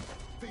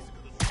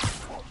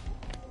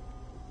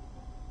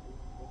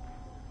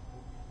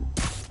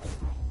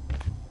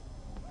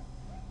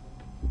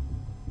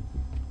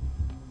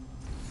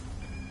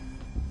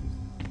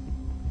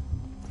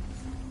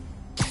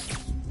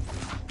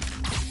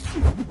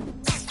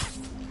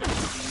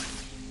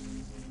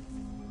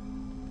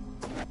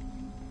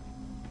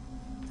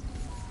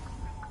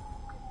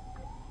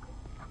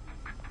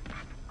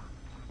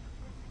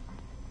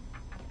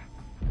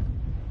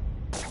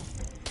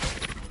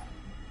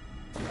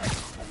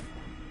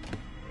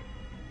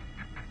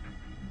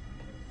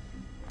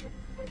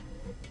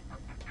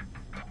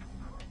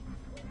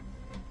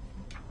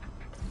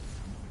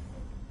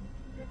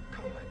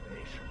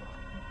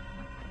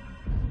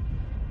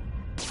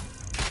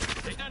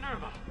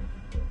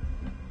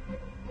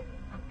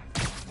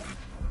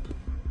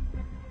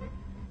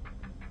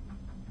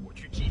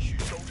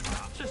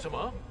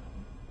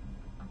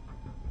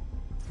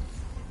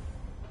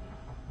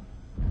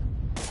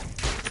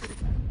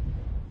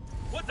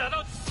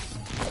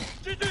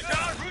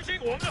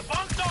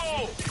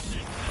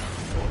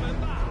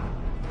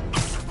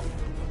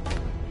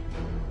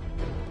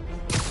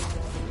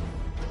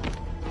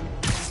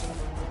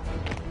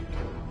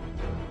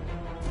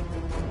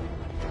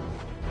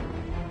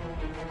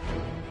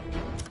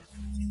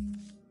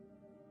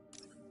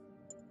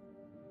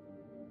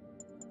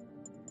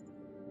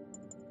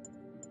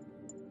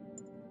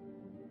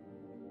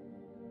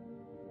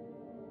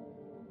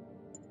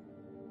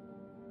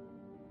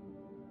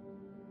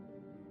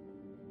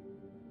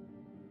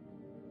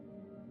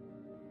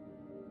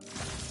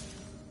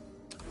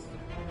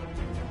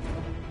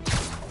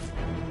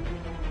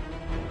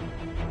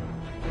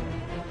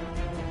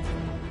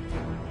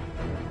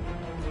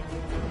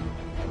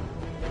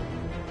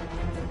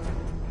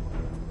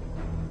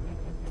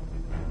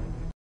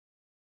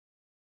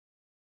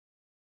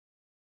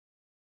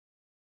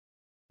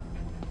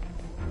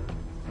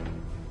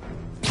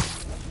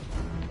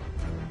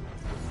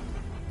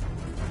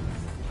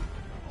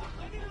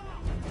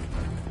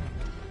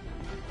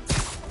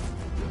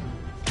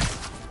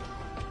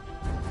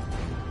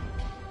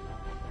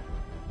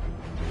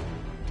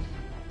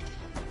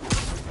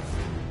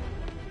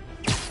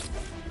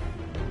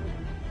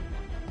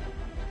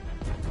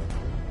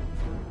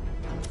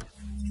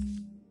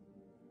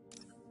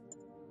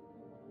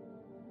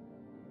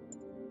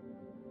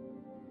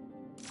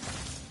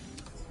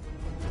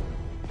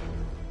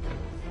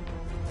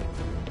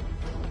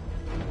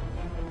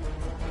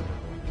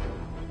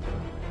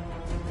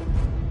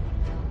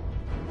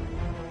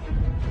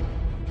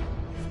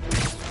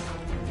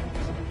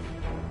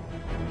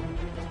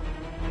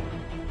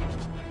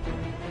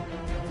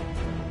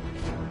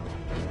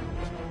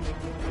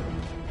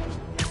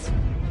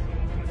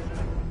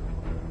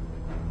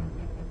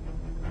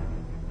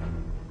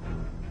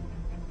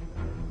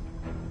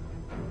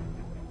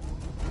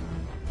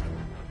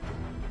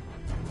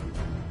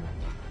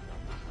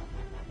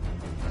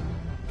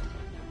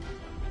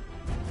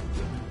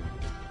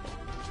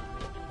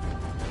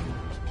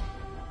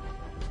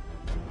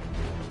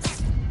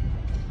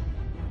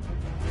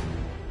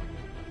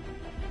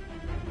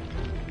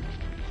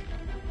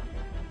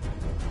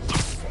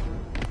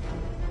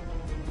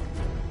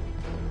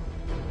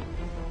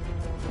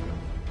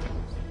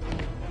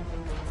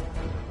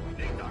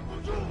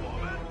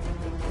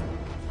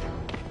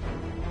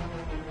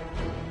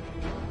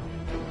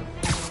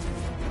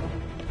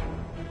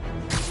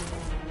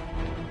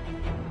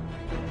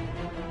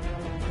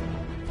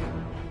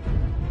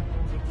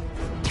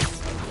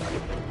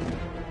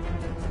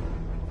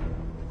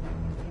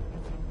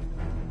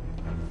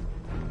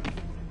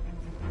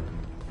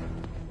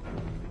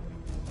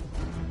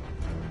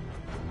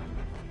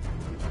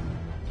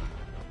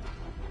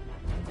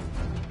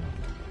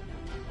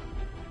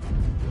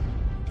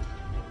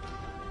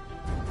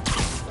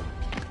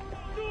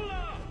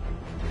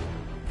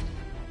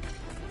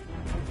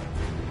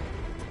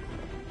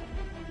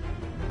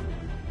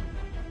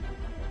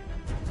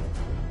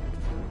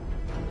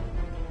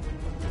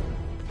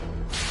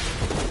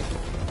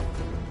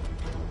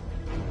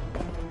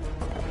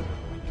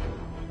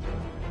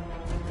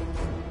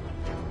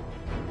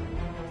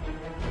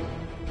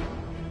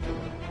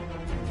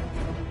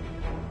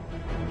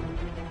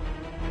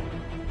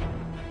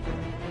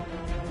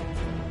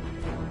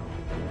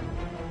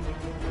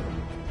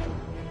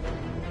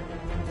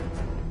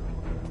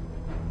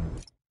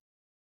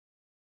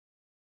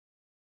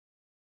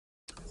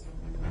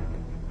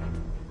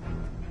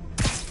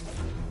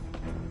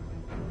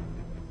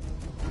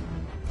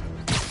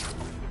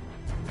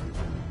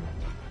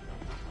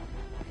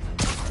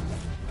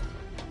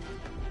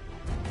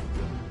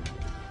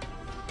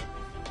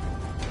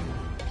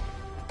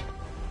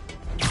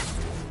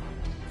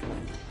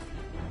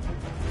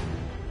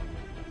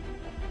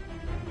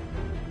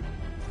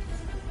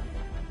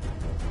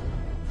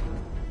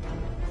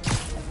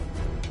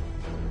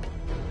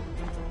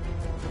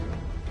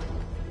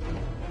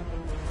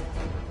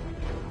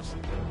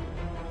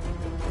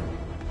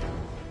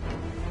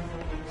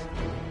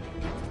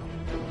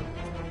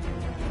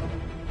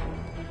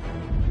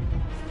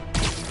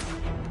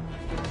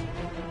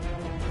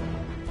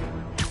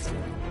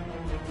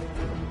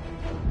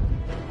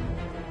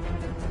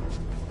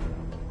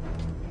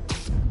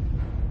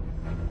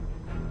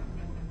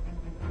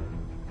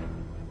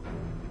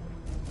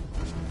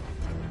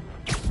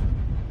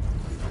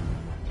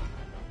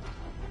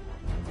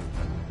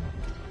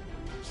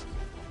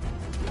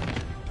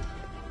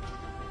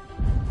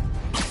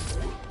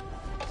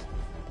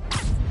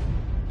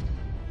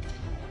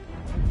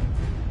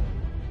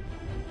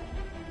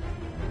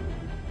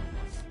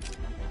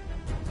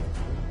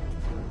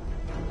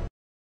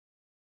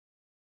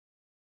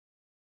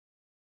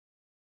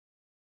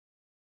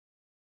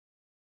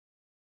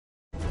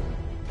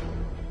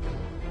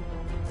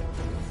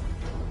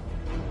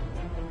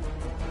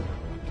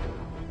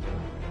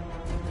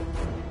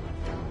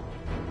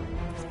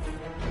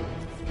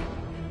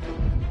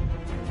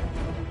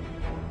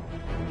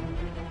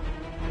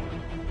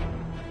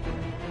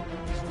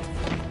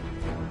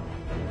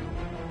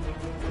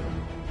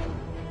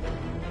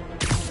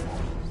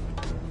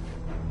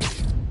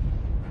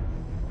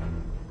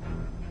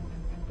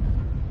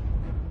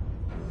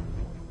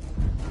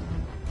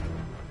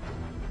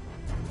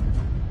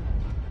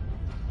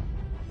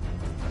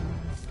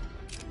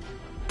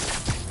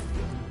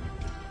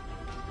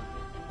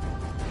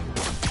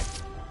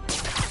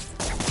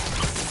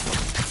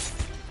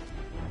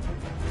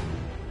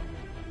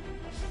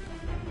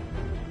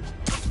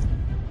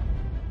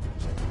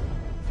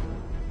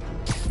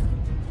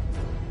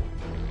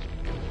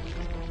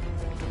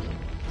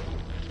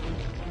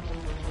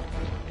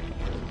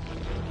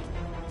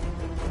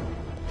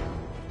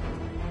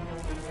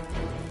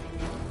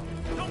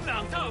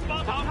 这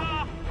帮查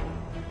他！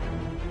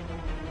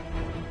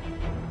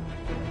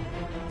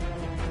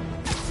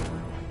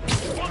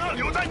把他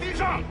留在地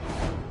上！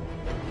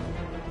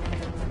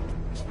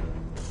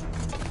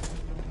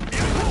别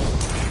动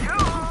You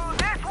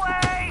this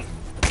way!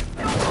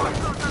 Don't watch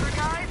those other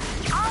guys.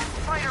 I'm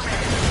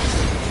Spider-Man.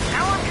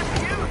 Now I'm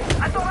confused.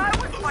 I thought I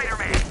was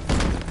Spider-Man.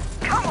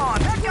 Come on,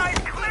 that guy's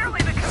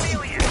clearly the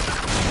chameleon.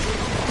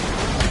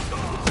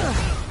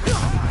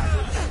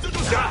 蜘蛛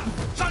侠，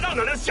上让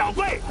人的小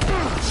队，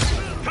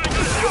看这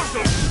就是。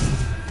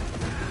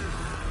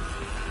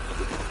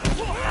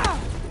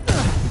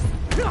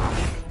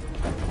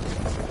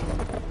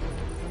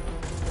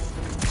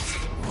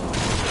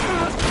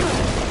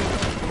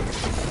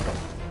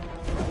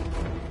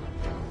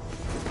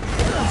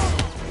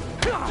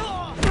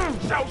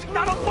 小心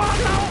他的花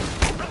刀！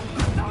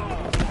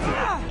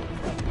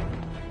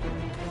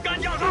干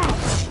掉他！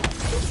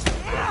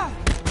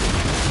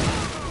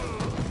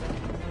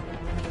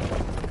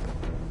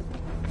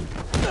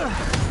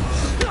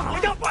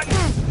不要管！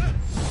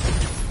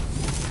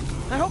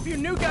 I hope you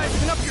new guys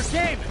can up your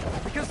game,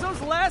 because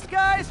those last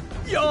guys,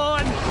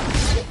 yawn.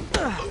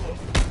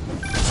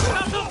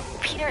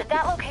 Peter,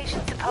 that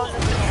location's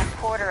supposedly an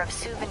importer of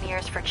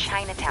souvenirs for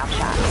Chinatown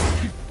shops.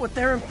 What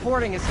they're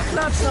importing is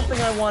not something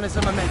I want as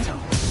a memento.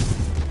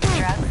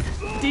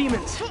 Drugs?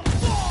 Demons.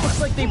 Looks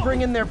like they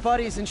bring in their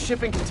buddies in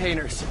shipping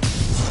containers.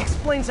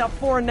 Explains how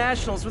foreign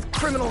nationals with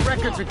criminal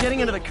records are getting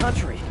into the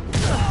country.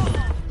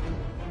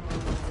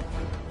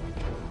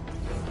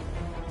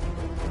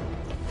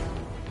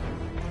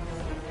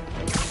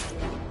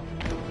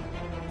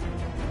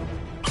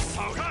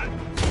 好看，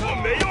我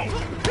没用。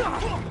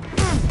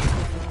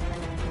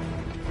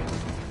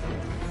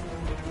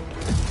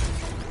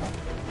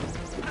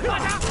 大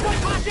家快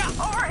趴下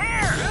 ！Over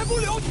here! 绝不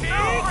留情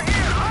 ！Over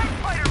here! I'm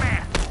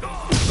Spider-Man!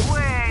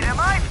 Wait, am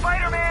I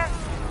Spider-Man?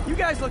 You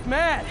guys look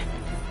mad.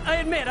 I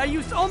admit, I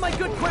used all my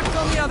good quips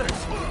on the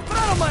others, but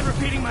I don't mind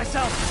repeating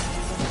myself.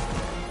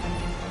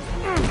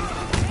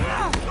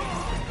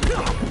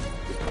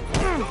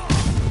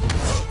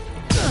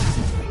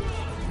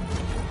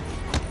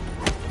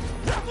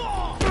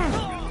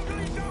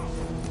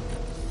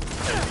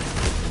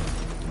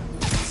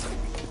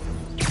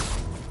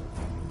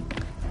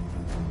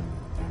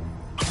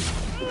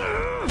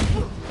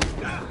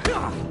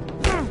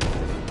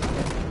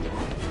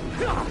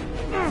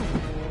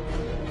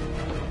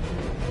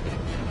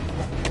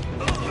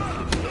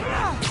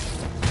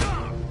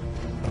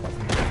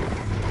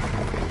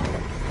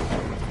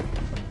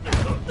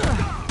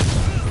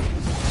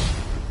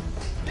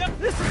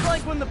 This is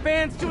like when the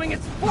band's doing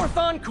its 4th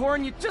encore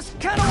and you just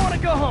kind of want to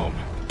go home.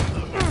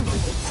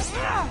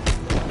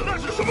 那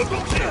是什么东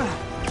西？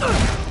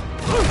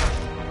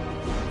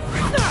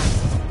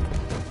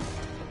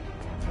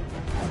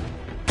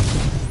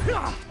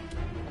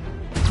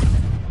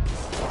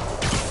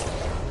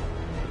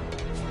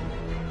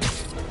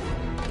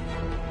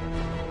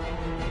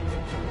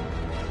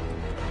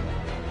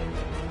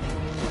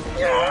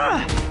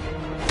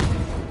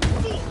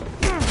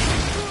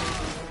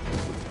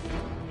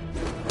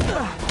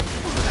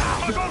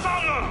 他受伤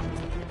了。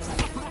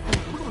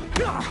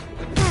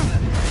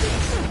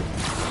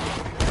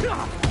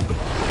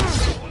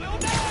手榴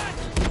弹！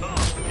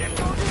别着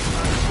急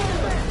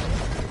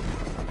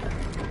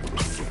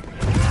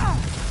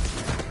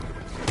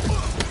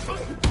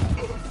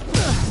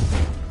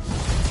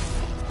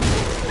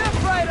，Step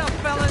right up,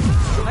 fellas.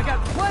 I got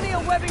plenty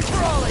of webbing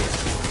for all of you.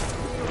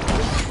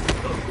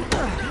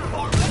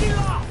 Already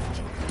lost.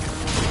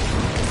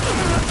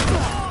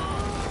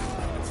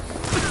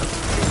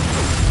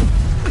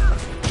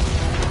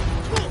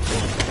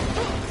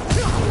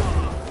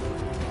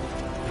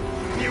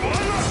 你完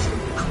了！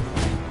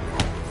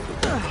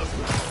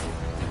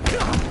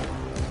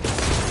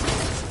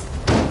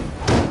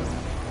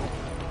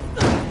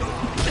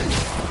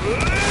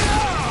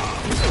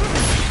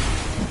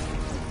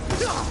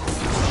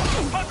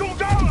他中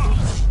招了！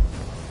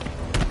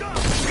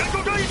先中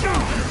这一下！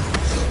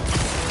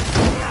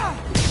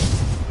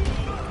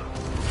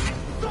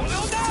手榴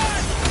弹！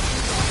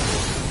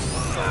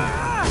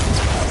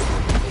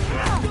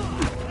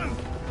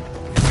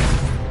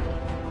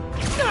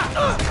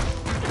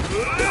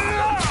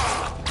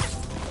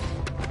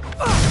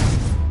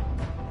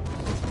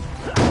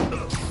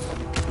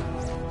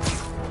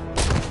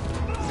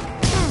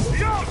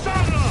 要上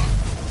了！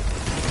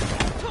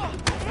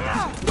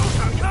都闪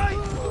开！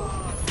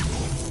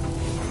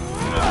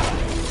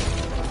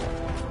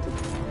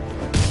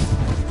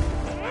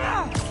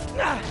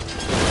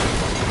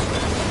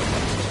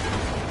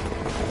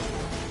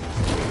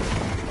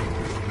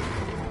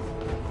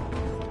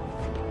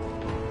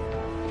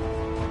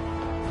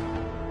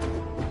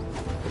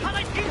他在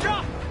停车，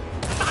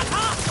打他！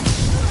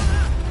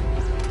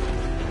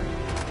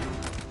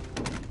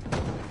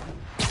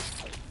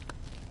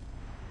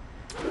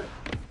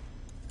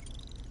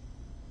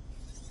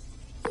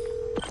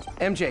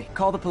 MJ,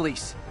 call the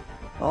police.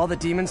 All the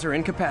demons are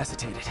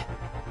incapacitated.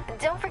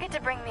 Don't forget to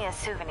bring me a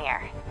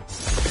souvenir.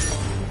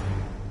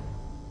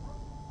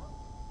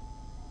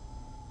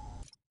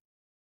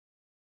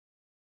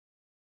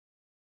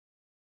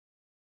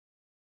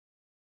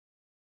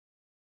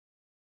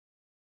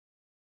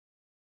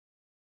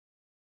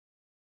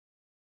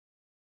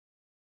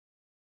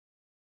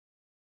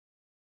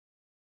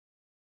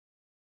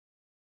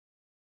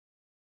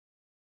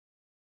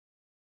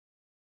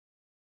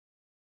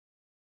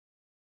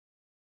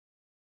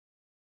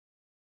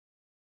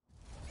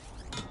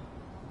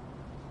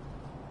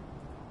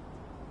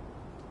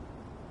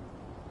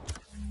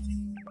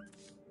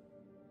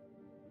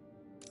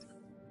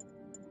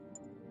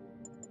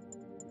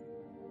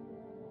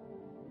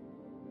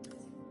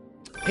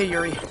 Hey,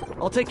 Yuri.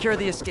 I'll take care of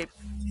the escape.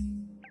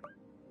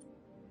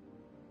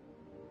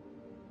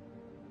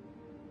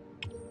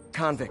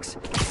 Convicts.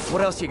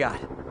 What else you got?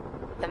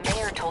 The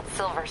mayor told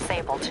Silver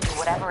Sable to do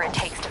whatever it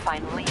takes to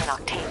find Lee and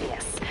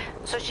Octavius.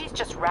 So she's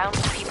just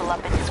rounding people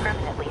up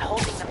indiscriminately,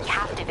 holding them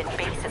captive in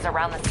bases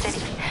around the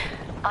city.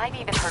 I've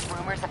even heard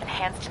rumors of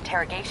enhanced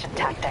interrogation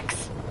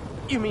tactics.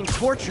 You mean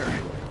torture?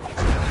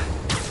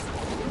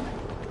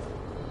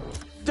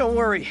 Don't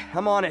worry,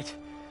 I'm on it.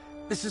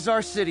 This is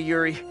our city,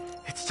 Yuri.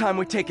 It's time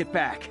we take it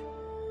back.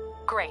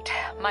 Great.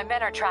 My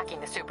men are tracking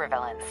the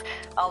supervillains.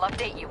 I'll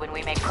update you when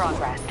we make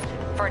progress.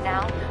 For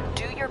now,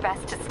 do your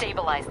best to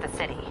stabilize the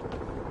city.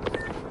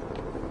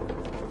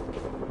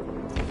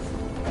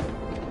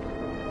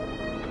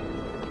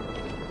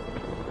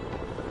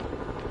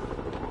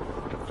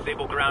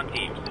 Sable ground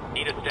teams.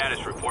 Need a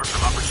status report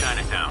from Upper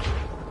Chinatown.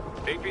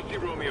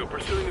 APC Romeo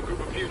pursuing a group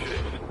of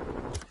fugitives.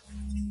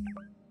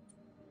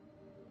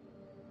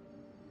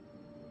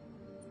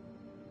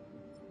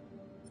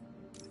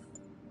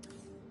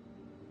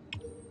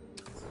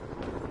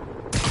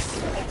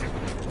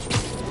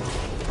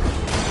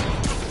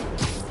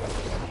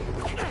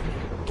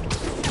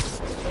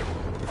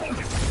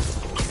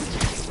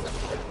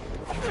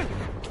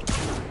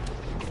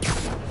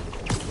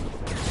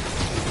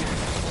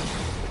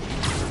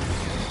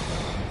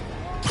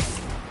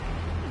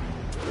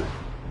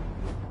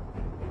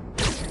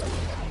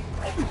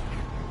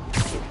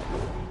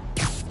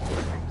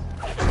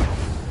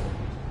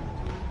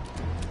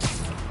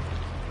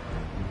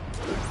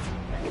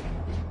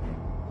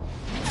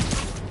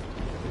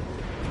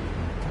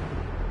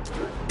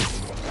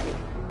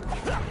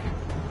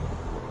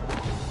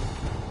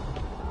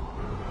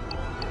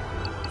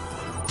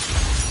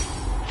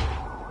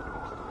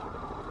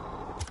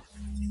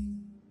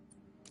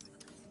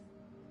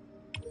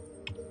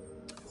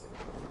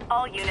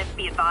 All units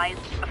be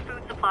advised, a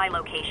food supply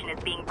location is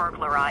being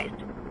burglarized.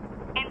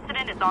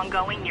 Incident is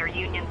ongoing near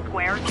Union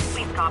Square.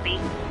 Please copy.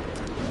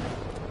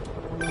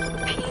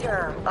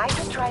 Peter, I've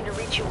been trying to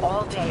reach you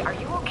all day. Are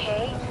you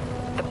okay?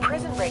 The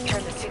prison break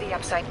turned the city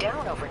upside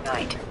down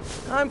overnight.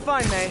 I'm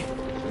fine, May.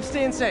 I'm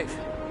staying safe.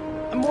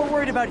 I'm more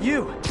worried about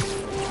you.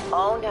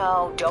 Oh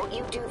no, don't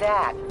you do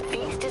that.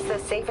 Feast is the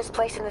safest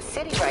place in the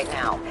city right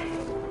now.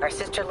 Our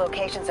sister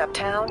locations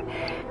uptown,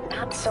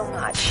 not so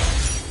much.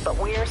 But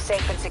we're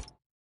safe and secure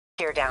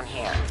down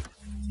here.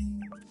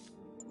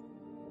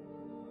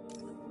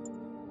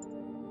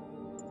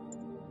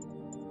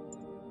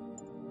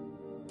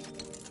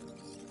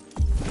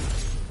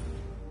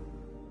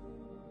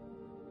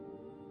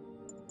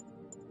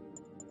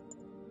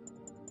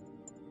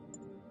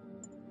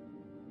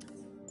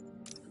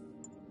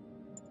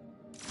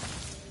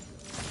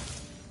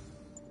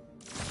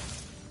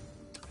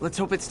 Let's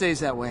hope it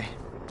stays that way.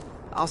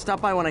 I'll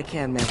stop by when I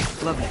can, May.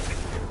 Love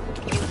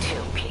you. You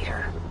too,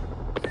 Peter.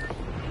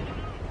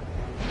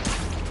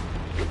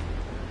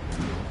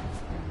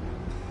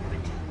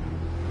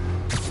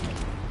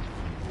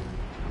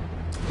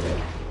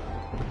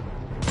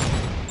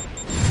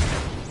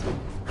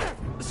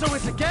 So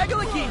it's a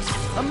gaggle of geese,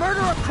 a murder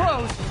of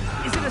crows.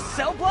 Is it a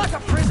cell block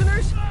of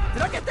prisoners?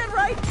 Did I get that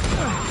right?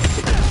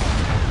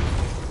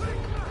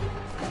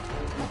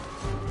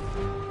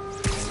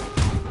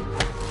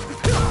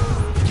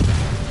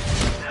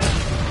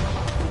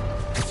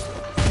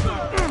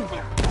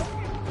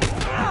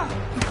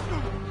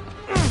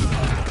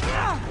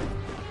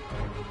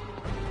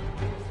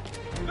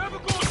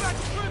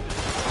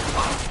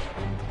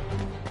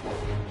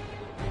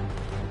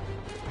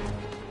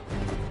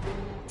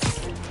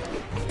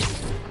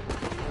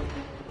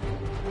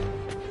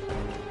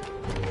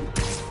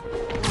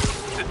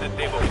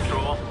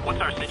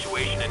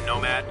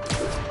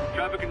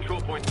 Traffic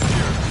control point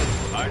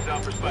secure. Eyes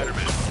out for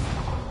Spooderman.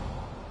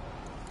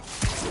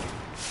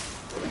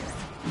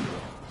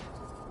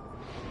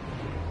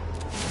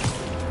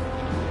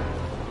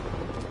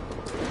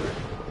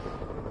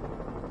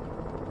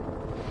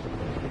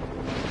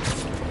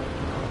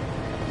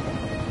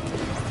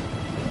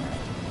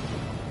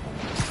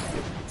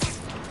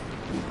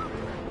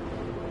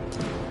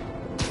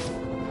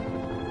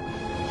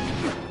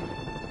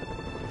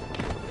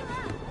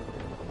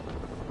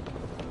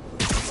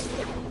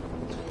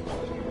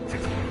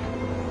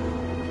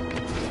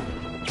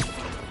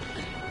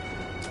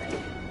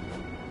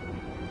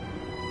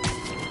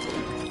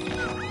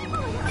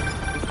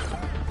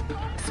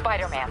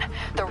 Spider-Man,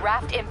 the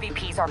Raft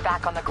MVPs are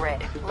back on the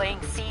grid,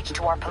 laying siege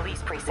to our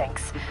police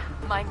precincts.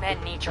 My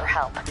men need your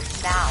help,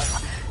 now.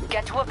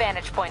 Get to a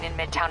vantage point in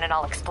Midtown and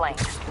I'll explain.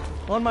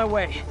 On my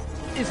way.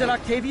 Is it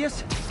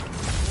Octavius?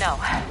 No,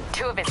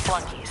 2 of his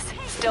flunkies.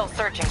 Still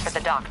searching for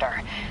the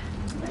doctor.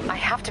 I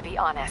have to be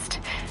honest.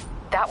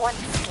 That one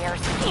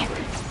scares me.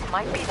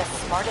 Might be the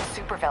smartest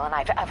supervillain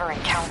I've ever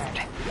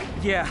encountered.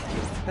 Yeah,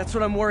 that's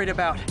what I'm worried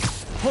about.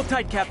 Hold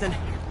tight, Captain.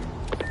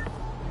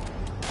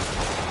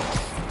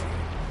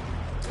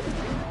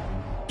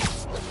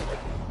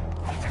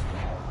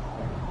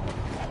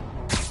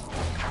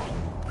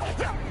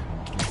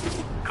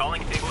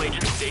 Calling Sable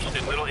agents stationed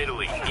in Little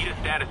Italy. Need a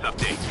status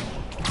update.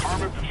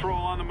 Armored patrol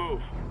on the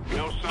move.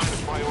 No sign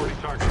of priority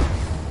target.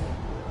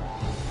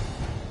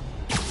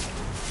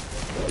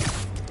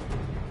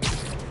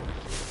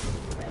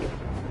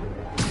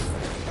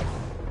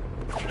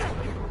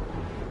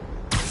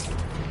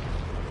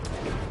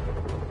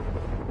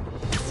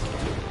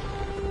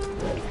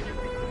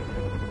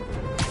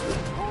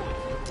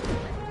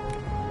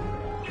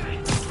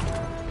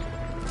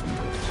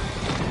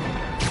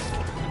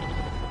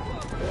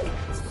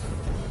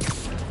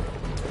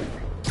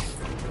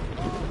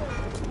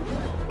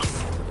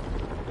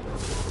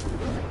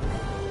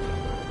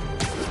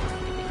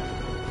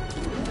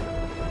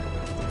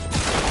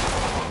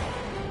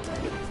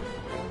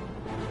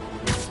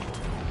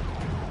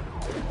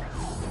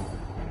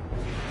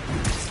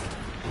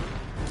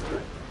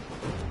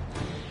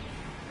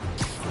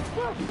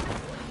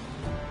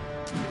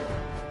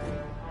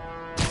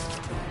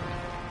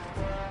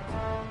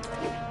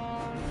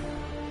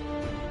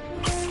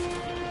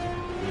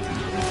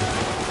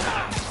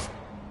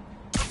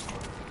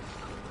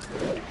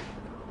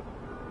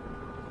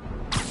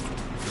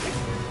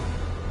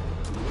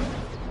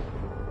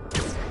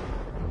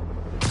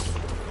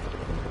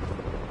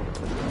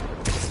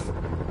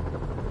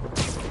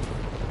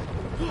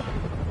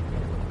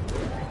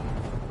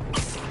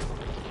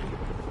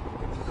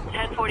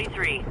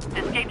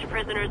 Escaped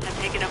prisoners have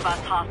taken a bus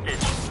hostage.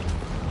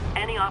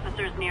 Any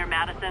officers near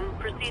Madison,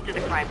 proceed to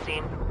the crime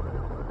scene.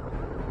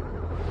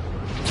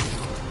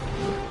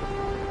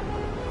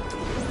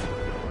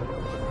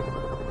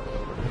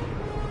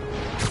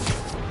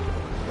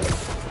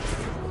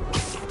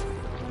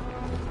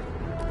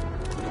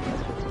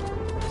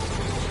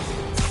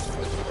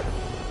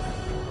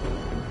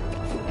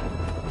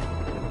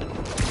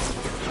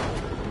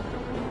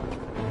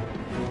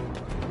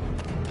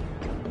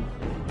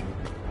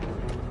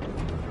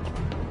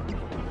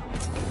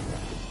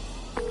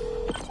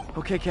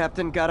 Okay,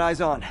 Captain, got eyes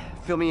on.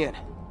 Fill me in.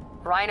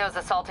 Rhino's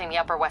assaulting the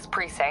Upper West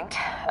Precinct.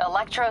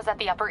 Electro's at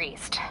the Upper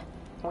East.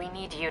 We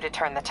need you to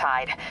turn the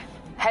tide.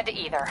 Head to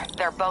either.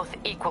 They're both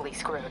equally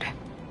screwed.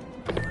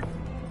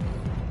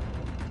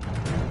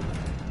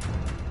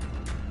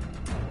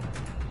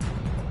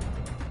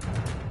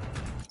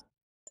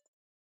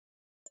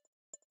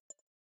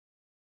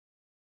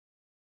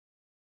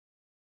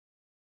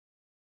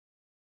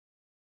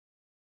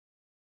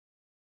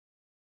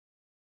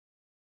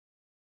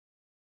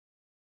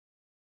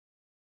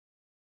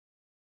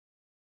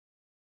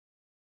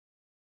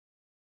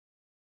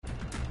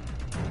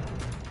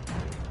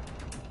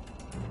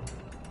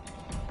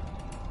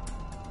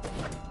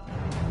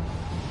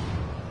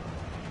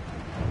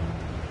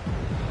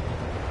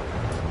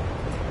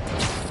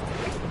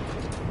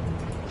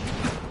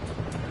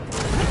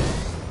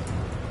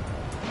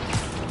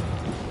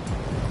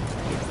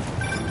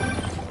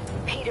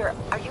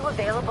 Are you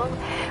available?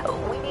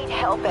 We need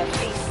help at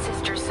Feast's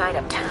sister's site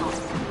uptown.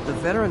 The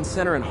Veterans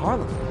Center in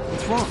Harlem.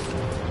 What's wrong?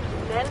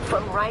 Men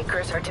from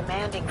Rikers are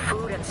demanding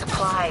food and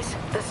supplies.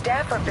 The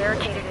staff are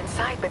barricaded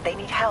inside, but they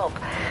need help.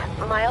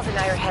 Miles and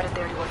I are headed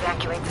there to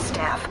evacuate the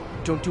staff.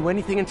 Don't do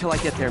anything until I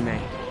get there,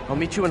 May. I'll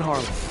meet you in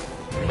Harlem.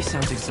 May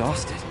sounds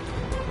exhausted.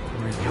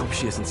 I really hope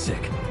she isn't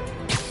sick.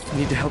 I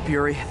need to help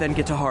Yuri, then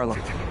get to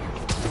Harlem.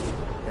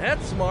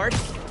 That's smart.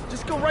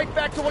 Just go right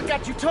back to what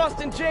got you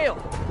tossed in jail.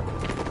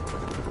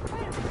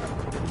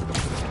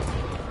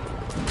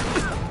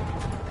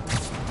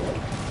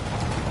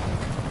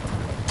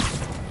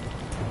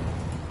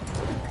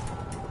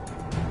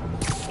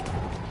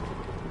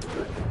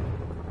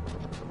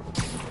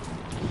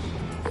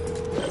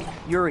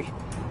 Yuri,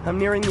 I'm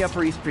nearing the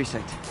Upper East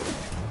Precinct.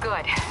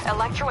 Good.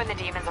 Electro and the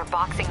demons are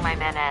boxing my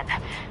men in.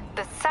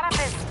 The setup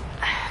is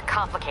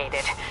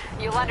complicated.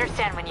 You'll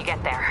understand when you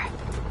get there.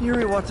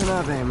 Yuri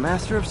Watanabe,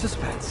 master of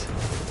suspense.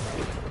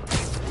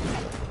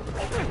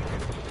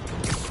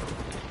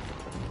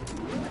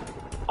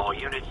 All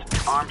units,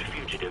 armed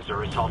fugitives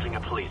are assaulting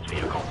a police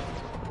vehicle.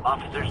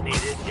 Officers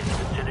needed in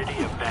the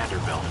vicinity of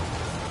Vanderbilt.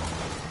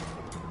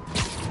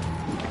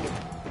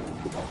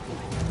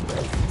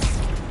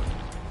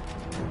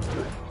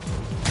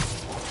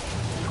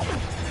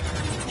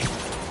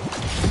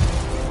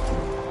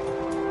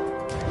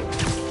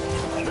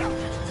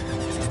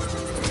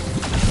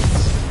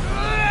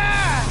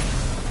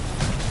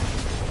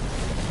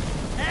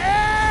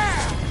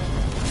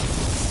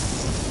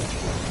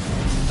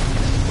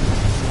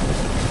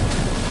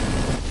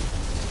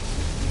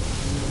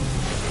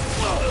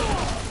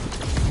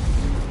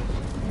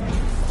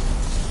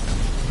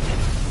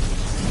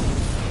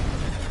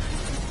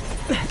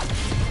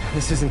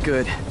 This isn't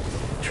good.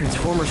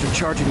 Transformers are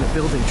charging the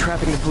building,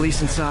 trapping the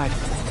police inside.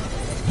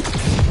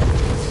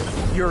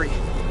 Yuri,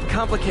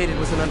 complicated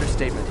was an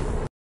understatement.